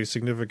is a pretty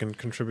significant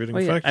contributing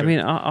factor. I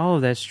mean, all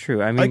of that's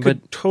true. I mean, I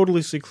could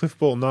totally see Cliff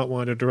Bole not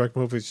wanting to direct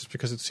movies just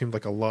because it seemed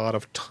like a lot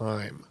of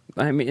time.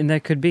 I mean, and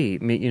that could be,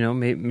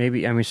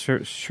 maybe. I mean, sure,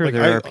 like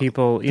there are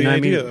people. The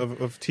idea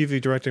of TV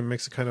directing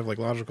makes a kind of like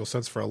logical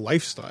sense for a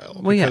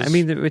lifestyle. Well, yeah, I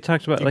mean, we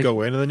talked about you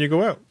go in and then you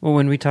go out. Well,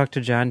 when we talked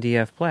to John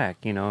D.F. Black,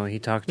 he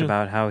talked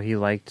about how he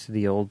liked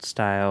the old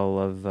style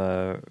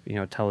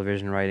of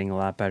television writing a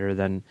lot better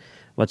than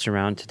what's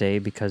around today,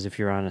 because if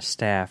you're on a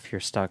staff, you're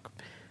stuck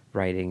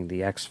writing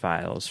the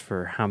X-Files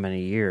for how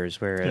many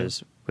years,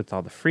 whereas with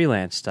all the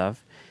freelance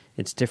stuff,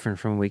 it's different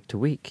from week to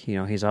week.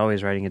 He's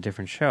always writing a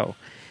different show.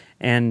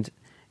 And,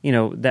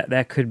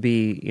 that could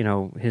be,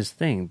 his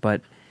thing.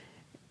 But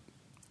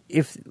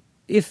if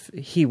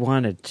he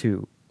wanted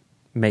to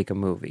make a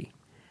movie,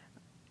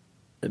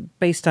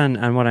 based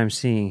on what I'm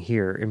seeing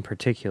here in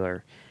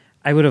particular,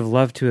 I would have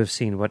loved to have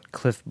seen what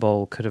Cliff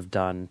Bole could have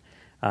done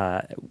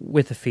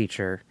with a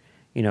feature,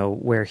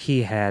 where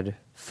he had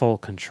full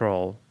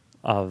control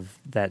of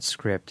that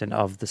script and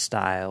of the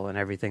style and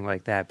everything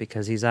like that,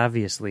 because he's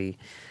obviously,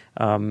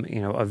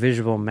 a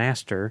visual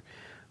master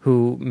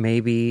who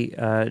maybe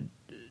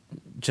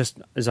just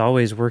is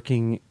always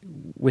working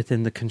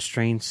within the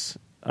constraints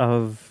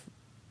of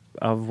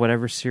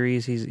whatever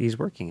series he's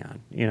working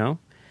on.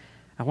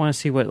 I want to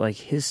see what like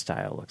his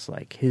style looks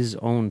like, his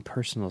own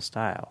personal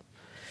style,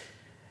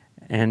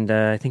 and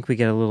I think we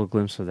get a little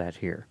glimpse of that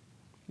here.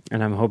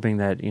 And I'm hoping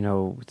that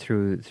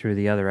through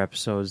the other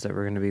episodes that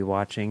we're going to be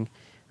watching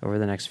over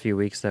the next few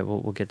weeks, that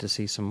we'll get to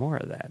see some more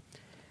of that.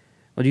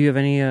 Well, do you have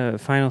any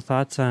final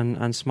thoughts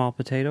on Small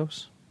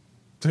Potatoes?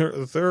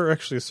 There are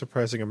actually a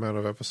surprising amount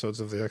of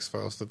episodes of the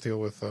X-Files that deal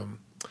with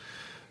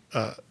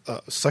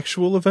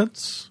sexual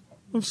events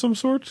of some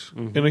sort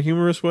in a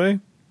humorous way.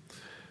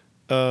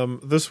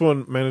 This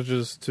one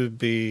manages to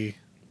be...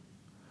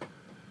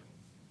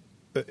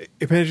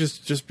 It manages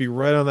to just be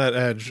right on that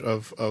edge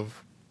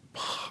of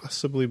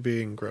possibly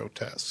being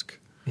grotesque.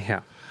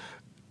 Yeah.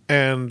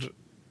 And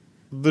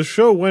the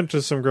show went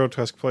to some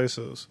grotesque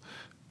places.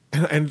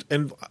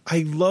 And I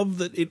love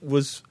that it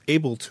was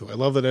able to. I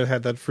love that it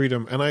had that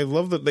freedom. And I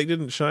love that they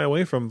didn't shy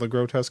away from the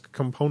grotesque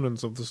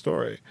components of the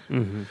story.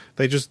 Mm-hmm.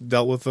 They just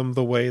dealt with them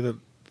the way that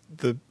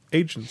the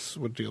agents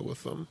would deal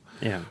with them.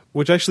 Yeah.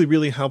 Which actually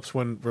really helps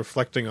when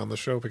reflecting on the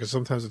show, because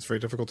sometimes it's very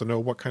difficult to know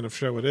what kind of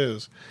show it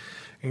is.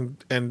 And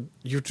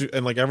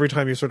like every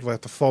time you sort of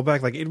have to fall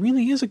back, like it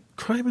really is a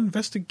crime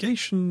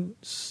investigation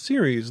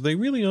series. They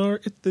really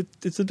are.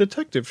 It's a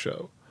detective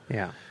show.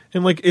 Yeah.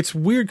 And like it's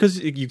weird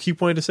because you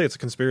keep wanting to say it's a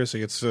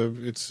conspiracy, it's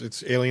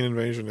alien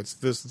invasion, it's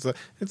this,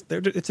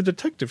 it's a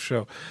detective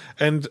show,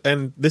 and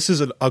this is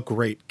a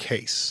great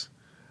case.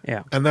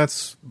 Yeah. And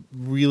that's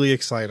really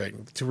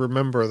exciting to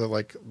remember that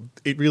like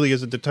it really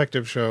is a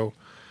detective show,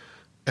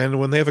 and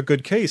when they have a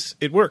good case,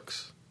 it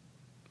works.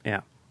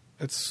 Yeah.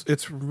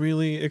 It's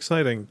really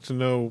exciting to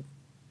know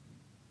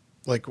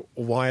like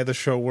why the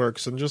show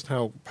works and just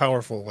how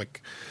powerful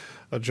like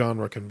a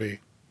genre can be.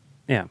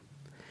 Yeah.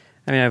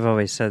 I mean, I've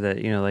always said that,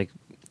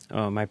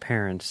 my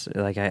parents,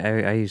 like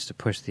I used to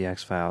push the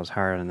X-Files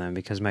hard on them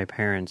because my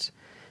parents,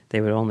 they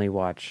would only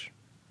watch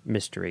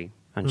mystery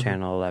on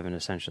Channel 11,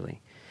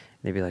 essentially.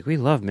 They'd be like, we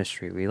love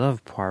mystery, we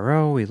love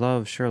Poirot, we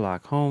love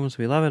Sherlock Holmes,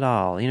 we love it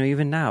all.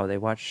 Even now they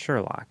watch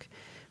Sherlock,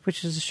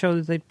 which is a show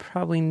that they'd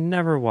probably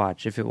never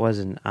watch if it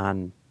wasn't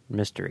on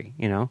mystery,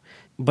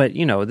 But,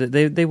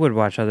 they would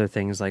watch other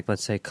things like,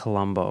 let's say,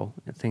 Columbo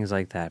and things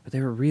like that. But they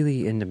were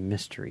really into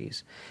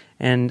mysteries.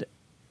 And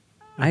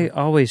I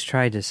always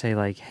tried to say,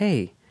 like,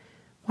 hey,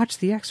 watch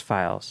the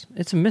X-Files.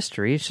 It's a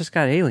mystery. It's just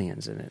got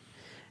aliens in it.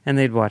 And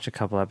they'd watch a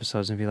couple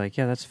episodes and be like,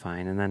 yeah, that's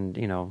fine. And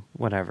then,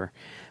 whatever.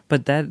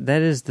 But that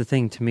is the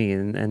thing to me.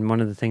 And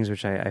one of the things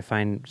which I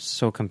find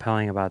so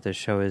compelling about this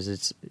show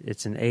is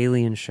it's an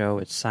alien show.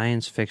 It's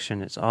science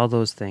fiction. It's all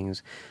those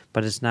things.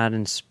 But it's not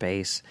in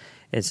space.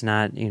 It's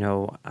not,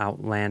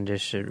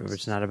 outlandish.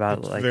 It's not about,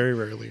 it's like... very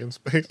rarely in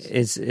space.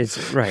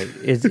 It's right.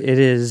 It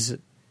is...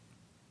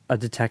 a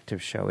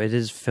detective show. It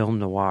is film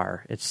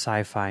noir. It's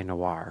sci-fi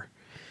noir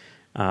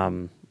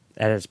at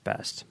its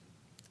best.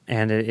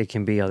 And it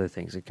can be other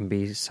things. It can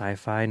be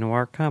sci-fi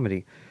noir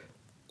comedy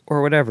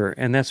or whatever.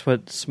 And that's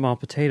what Small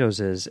Potatoes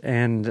is.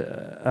 And,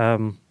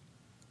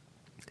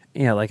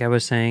 like I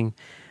was saying,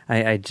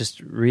 I just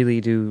really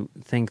do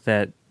think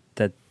that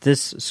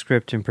this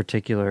script in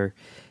particular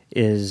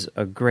is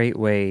a great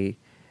way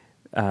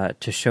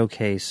to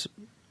showcase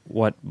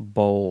what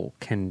Bole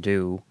can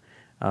do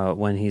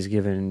when he's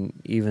given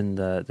even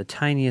the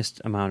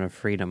tiniest amount of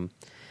freedom.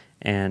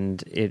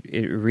 And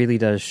it really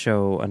does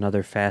show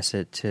another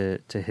facet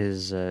to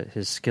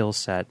his skill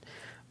set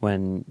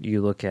when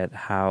you look at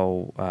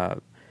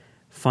how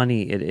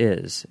funny it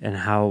is and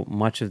how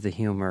much of the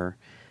humor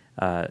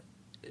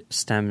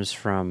stems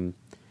from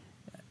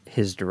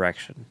his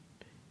direction.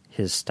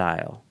 his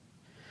style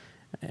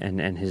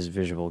and his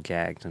visual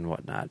gags and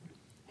whatnot,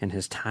 and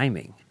his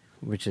timing,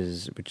 which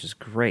is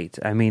great.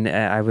 I mean,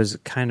 I was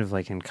kind of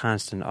like in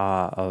constant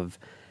awe of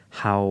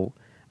how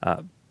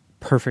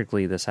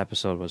perfectly this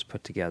episode was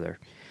put together,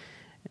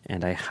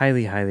 and I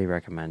highly, highly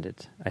recommend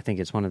it. I think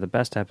it's one of the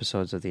best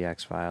episodes of the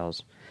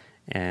X-Files,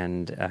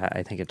 and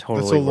I think it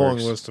totally works. That's a long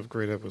list of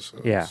great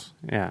episodes.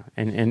 Yeah.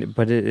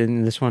 But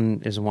this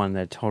one is one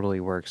that totally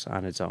works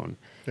on its own.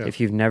 Yeah.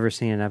 If you've never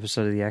seen an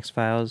episode of the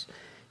X-Files,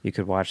 you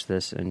could watch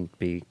this and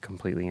be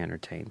completely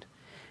entertained.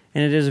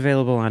 And it is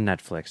available on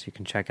Netflix. You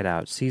can check it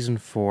out. Season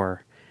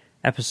 4,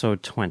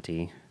 Episode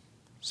 20,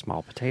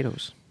 Small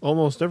Potatoes.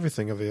 Almost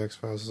everything of the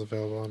X-Files is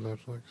available on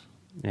Netflix.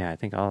 Yeah, I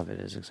think all of it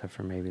is, except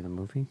for maybe the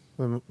movie.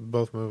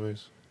 Both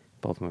movies.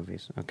 Both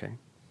movies, okay.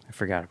 I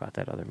forgot about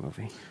that other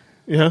movie.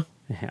 Yeah?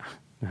 Yeah.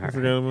 I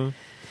forgot about it.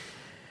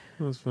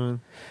 That's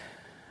fine.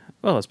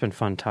 Well, it's been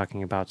fun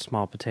talking about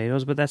small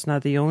potatoes, but that's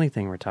not the only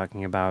thing we're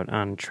talking about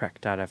on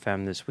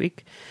Trek.fm this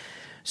week.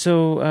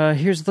 So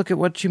here's a look at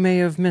what you may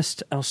have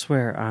missed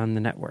elsewhere on the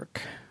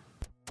network.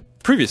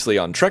 Previously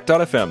on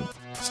Trek.fm,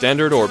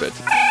 Standard Orbit.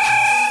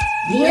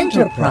 The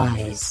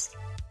Enterprise.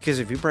 Because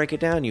if you break it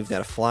down, you've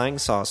got a flying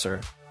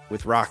saucer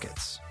with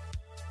rockets.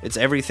 It's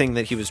everything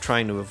that he was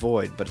trying to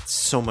avoid, but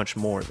it's so much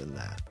more than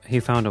that. He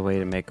found a way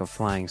to make a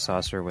flying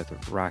saucer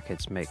with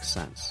rockets make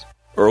sense.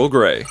 Earl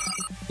Grey.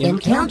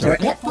 Encounter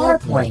at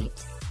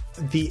Farpoint.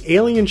 The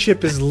alien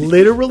ship is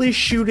literally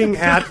shooting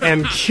at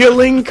and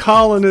killing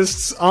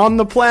colonists on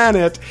the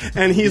planet,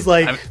 and he's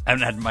like... I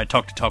haven't had my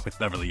talk-to-talk with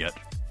Beverly yet.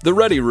 The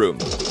Ready Room.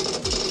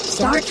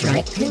 Star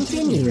Trek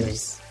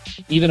continues.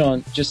 Even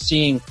on just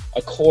seeing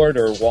a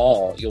corridor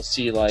wall, you'll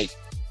see, like,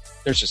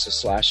 there's just a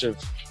slash of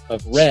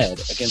red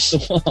against the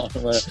wall.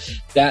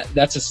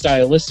 That's a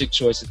stylistic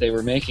choice that they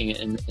were making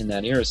in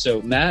that era.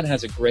 So Matt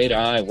has a great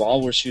eye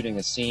while we're shooting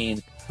a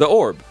scene. The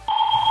Orb.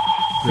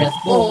 Cliff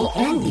Bole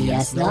and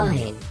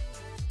DS9.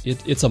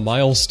 It's a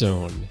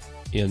milestone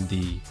in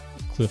the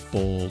Cliff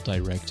Bole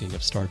directing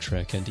of Star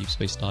Trek and Deep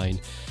Space Nine.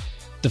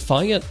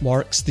 Defiant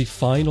marks the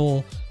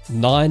final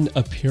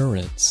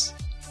non-appearance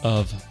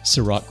of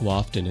Sirach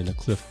Lofton in a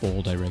Cliff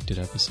Bole directed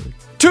episode.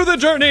 To the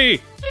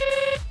journey!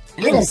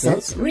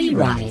 Innocence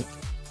Rewrite.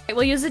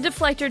 We'll use a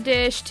deflector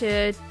dish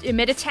to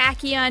emit a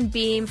tachyon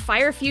beam,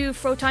 fire a few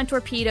photon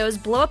torpedoes,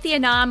 blow up the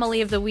anomaly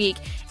of the week,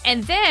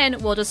 and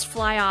then we'll just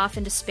fly off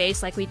into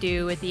space like we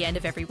do at the end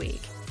of every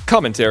week.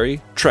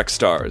 Commentary, Trek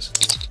Stars.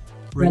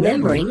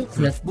 Remembering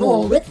Cliff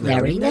Bole with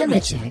Larry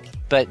Nemechek.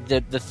 But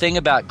the thing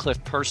about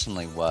Cliff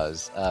personally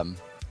was,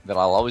 that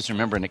I'll always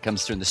remember, and it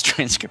comes through in this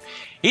transcript,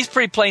 he's a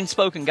pretty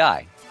plain-spoken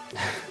guy.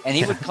 And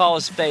he would call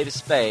a spade a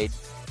spade.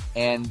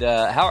 And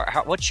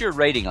what's your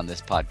rating on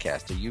this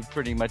podcast? Are you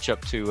pretty much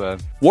up to...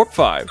 Warp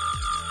 5.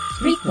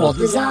 Prequel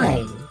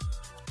design.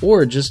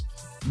 Or just,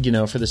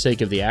 for the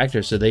sake of the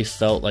actors, so they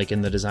felt like,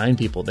 in the design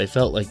people, they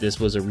felt like this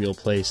was a real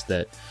place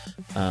that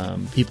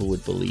people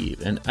would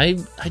believe. And I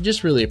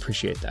just really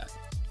appreciate that.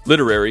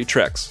 Literary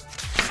Treks.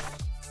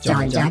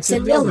 John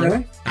Jackson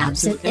Miller,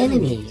 Absent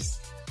Enemies.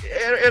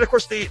 And of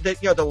course,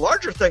 the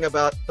larger thing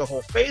about the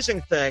whole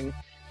phasing thing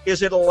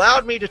is it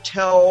allowed me to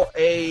tell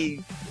a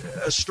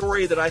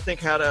story that I think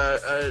had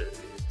a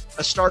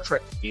Star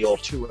Trek feel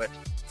to it,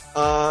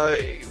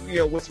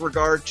 with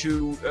regard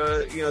to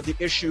the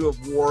issue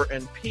of war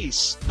and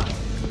peace.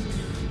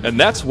 And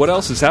that's what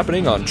else is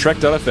happening on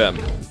Trek.fm.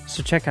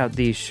 So check out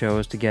these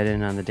shows to get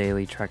in on the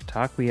daily Trek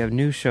Talk. We have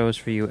new shows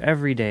for you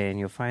every day, and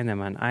you'll find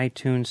them on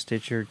iTunes,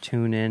 Stitcher,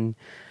 TuneIn,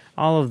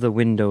 all of the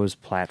Windows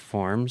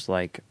platforms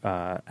like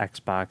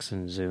Xbox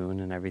and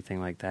Zune and everything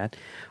like that.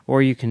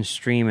 Or you can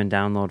stream and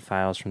download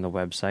files from the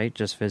website.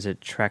 Just visit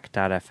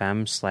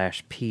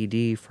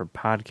trek.fm/PD for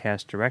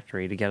podcast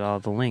directory to get all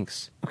the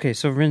links. Okay,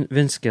 so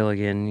Vince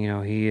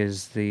Gilligan, he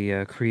is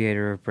the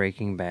creator of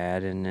Breaking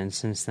Bad, and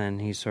since then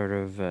he's sort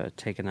of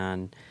taken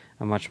on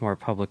a much more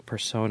public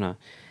persona.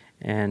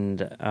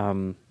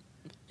 And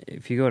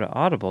if you go to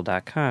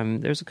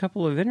audible.com, there's a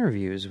couple of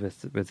interviews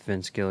with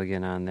Vince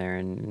Gilligan on there,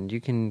 and you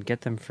can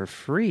get them for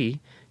free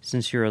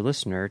since you're a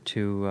listener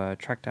to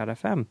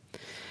Trek.fm.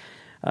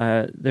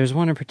 There's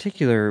one in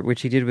particular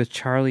which he did with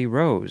Charlie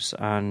Rose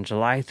on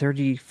July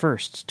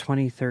 31st,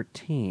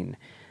 2013.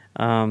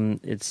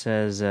 It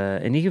says,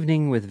 An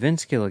Evening with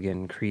Vince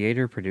Gilligan,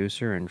 creator,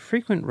 producer, and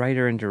frequent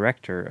writer and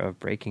director of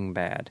Breaking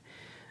Bad.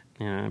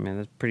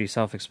 That's pretty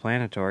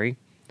self-explanatory.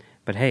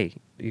 But hey,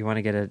 you want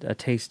to get a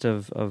taste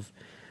of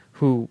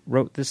who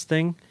wrote this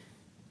thing?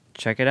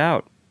 Check it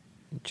out.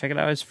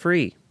 It's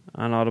free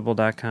on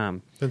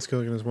audible.com. Vince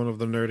Gilligan is one of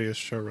the nerdiest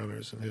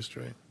showrunners in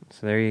history.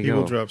 So there you go. He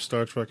will drop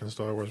Star Trek and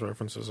Star Wars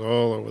references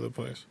all over the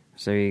place.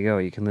 So there you go.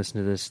 You can listen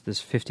to this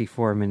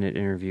 54-minute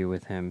interview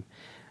with him.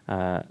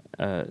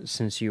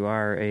 Since you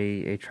are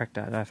a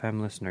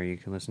Trek.fm listener, you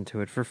can listen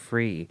to it for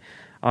free.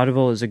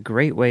 Audible is a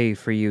great way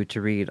for you to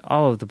read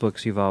all of the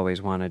books you've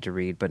always wanted to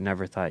read but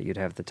never thought you'd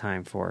have the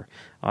time for.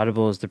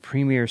 Audible is the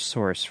premier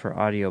source for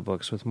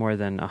audiobooks with more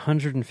than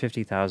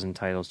 150,000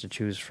 titles to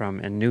choose from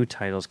and new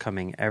titles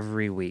coming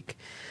every week.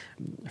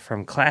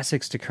 From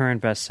classics to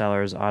current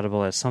bestsellers,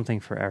 Audible has something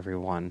for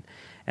everyone.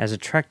 As a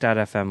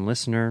Trek.fm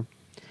listener,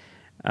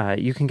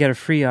 you can get a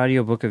free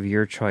audiobook of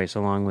your choice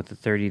along with a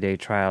 30-day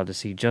trial to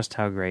see just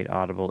how great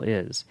Audible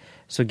is.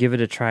 So give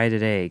it a try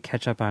today.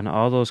 Catch up on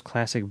all those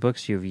classic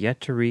books you've yet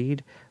to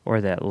read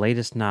or that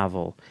latest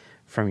novel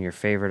from your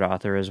favorite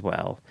author as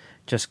well.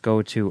 Just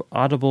go to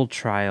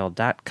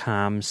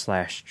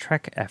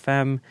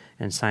audibletrial.com/trekfm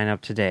and sign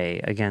up today.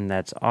 Again,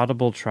 that's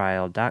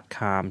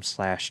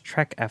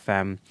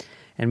audibletrial.com/trekfm.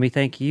 And we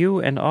thank you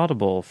and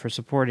Audible for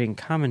supporting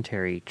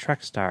Commentary,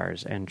 Trek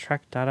Stars, and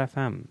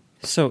Trek.fm.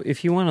 So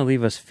if you want to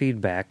leave us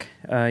feedback,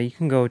 you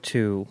can go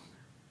to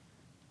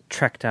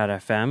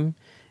Trek.fm,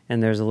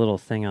 and there's a little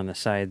thing on the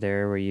side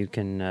there where you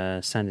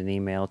can send an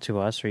email to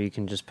us, or you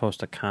can just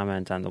post a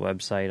comment on the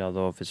website,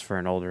 although if it's for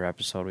an older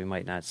episode, we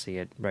might not see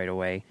it right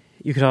away.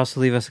 You could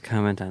also leave us a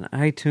comment on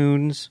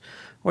iTunes,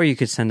 or you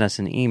could send us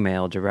an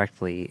email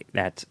directly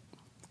at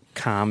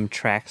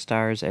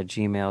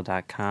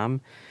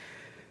comtrackstars@gmail.com.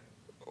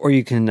 Or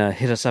you can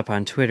hit us up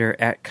on Twitter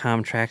at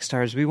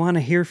comtrackstars. We want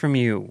to hear from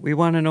you. We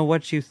want to know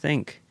what you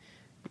think.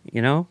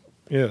 You know?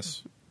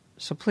 Yes.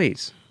 So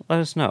please, let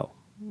us know.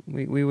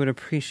 We would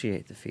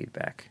appreciate the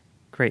feedback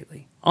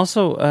greatly.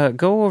 Also,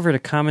 go over to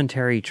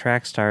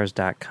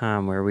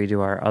commentarytrackstars.com where we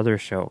do our other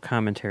show,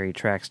 Commentary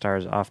Track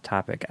Stars Off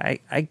Topic.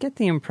 I get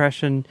the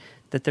impression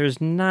that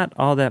there's not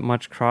all that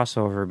much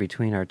crossover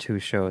between our two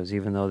shows,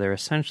 even though they're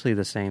essentially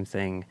the same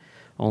thing,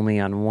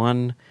 only on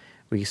one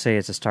we say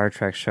it's a Star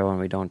Trek show and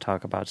we don't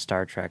talk about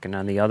Star Trek. And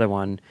on the other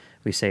one,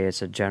 we say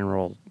it's a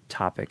general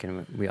topic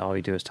and all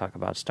we do is talk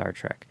about Star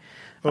Trek.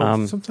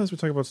 Sometimes we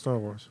talk about Star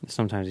Wars.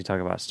 Sometimes we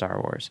talk about Star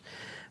Wars.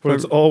 But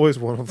it's always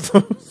one of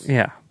those.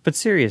 Yeah. But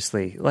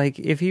seriously, like,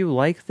 if you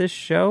like this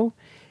show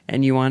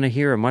and you want to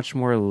hear a much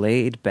more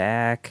laid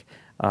back,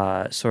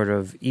 sort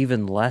of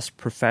even less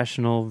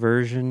professional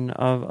version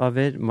of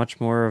it,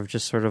 much more of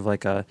just sort of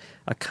like a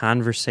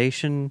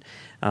conversation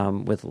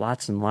with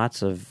lots and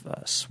lots of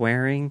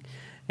swearing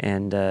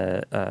and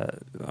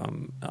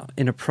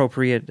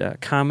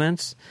inappropriate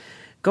comments,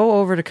 go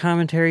over to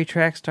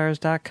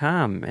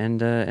commentarytrackstars.com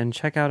and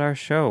check out our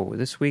show.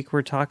 This week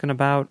we're talking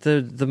about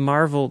the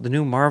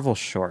new Marvel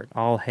short,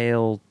 All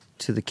Hail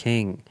to the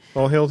King.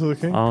 All Hail to the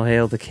King? All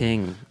Hail the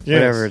King.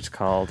 Yes. Whatever it's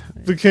called.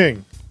 The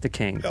King. The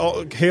King.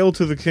 Hail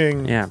to the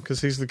King. Yeah.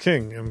 Because he's the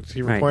king and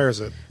he requires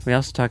it. We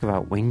also talk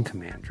about Wing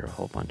Commander a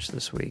whole bunch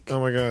this week.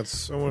 Oh my god,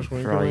 so much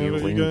Wing For Commander. all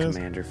you Wing guys.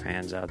 Commander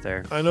fans out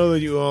there. I know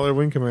that you all are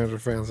Wing Commander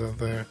fans out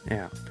there.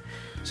 Yeah.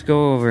 So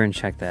go over and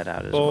check that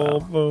out as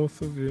well.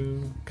 Both of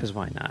you. Because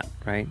why not,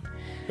 right?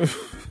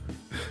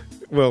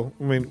 Well,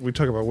 I mean, we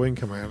talk about Wing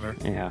Commander.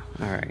 Yeah,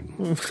 all right.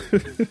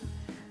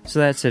 So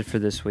that's it for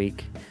this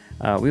week.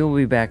 We will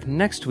be back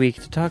next week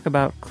to talk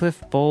about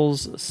Cliff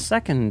Bole's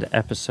second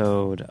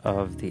episode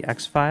of The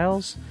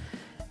X-Files,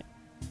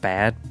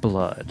 Bad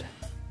Blood.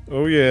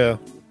 Oh, yeah.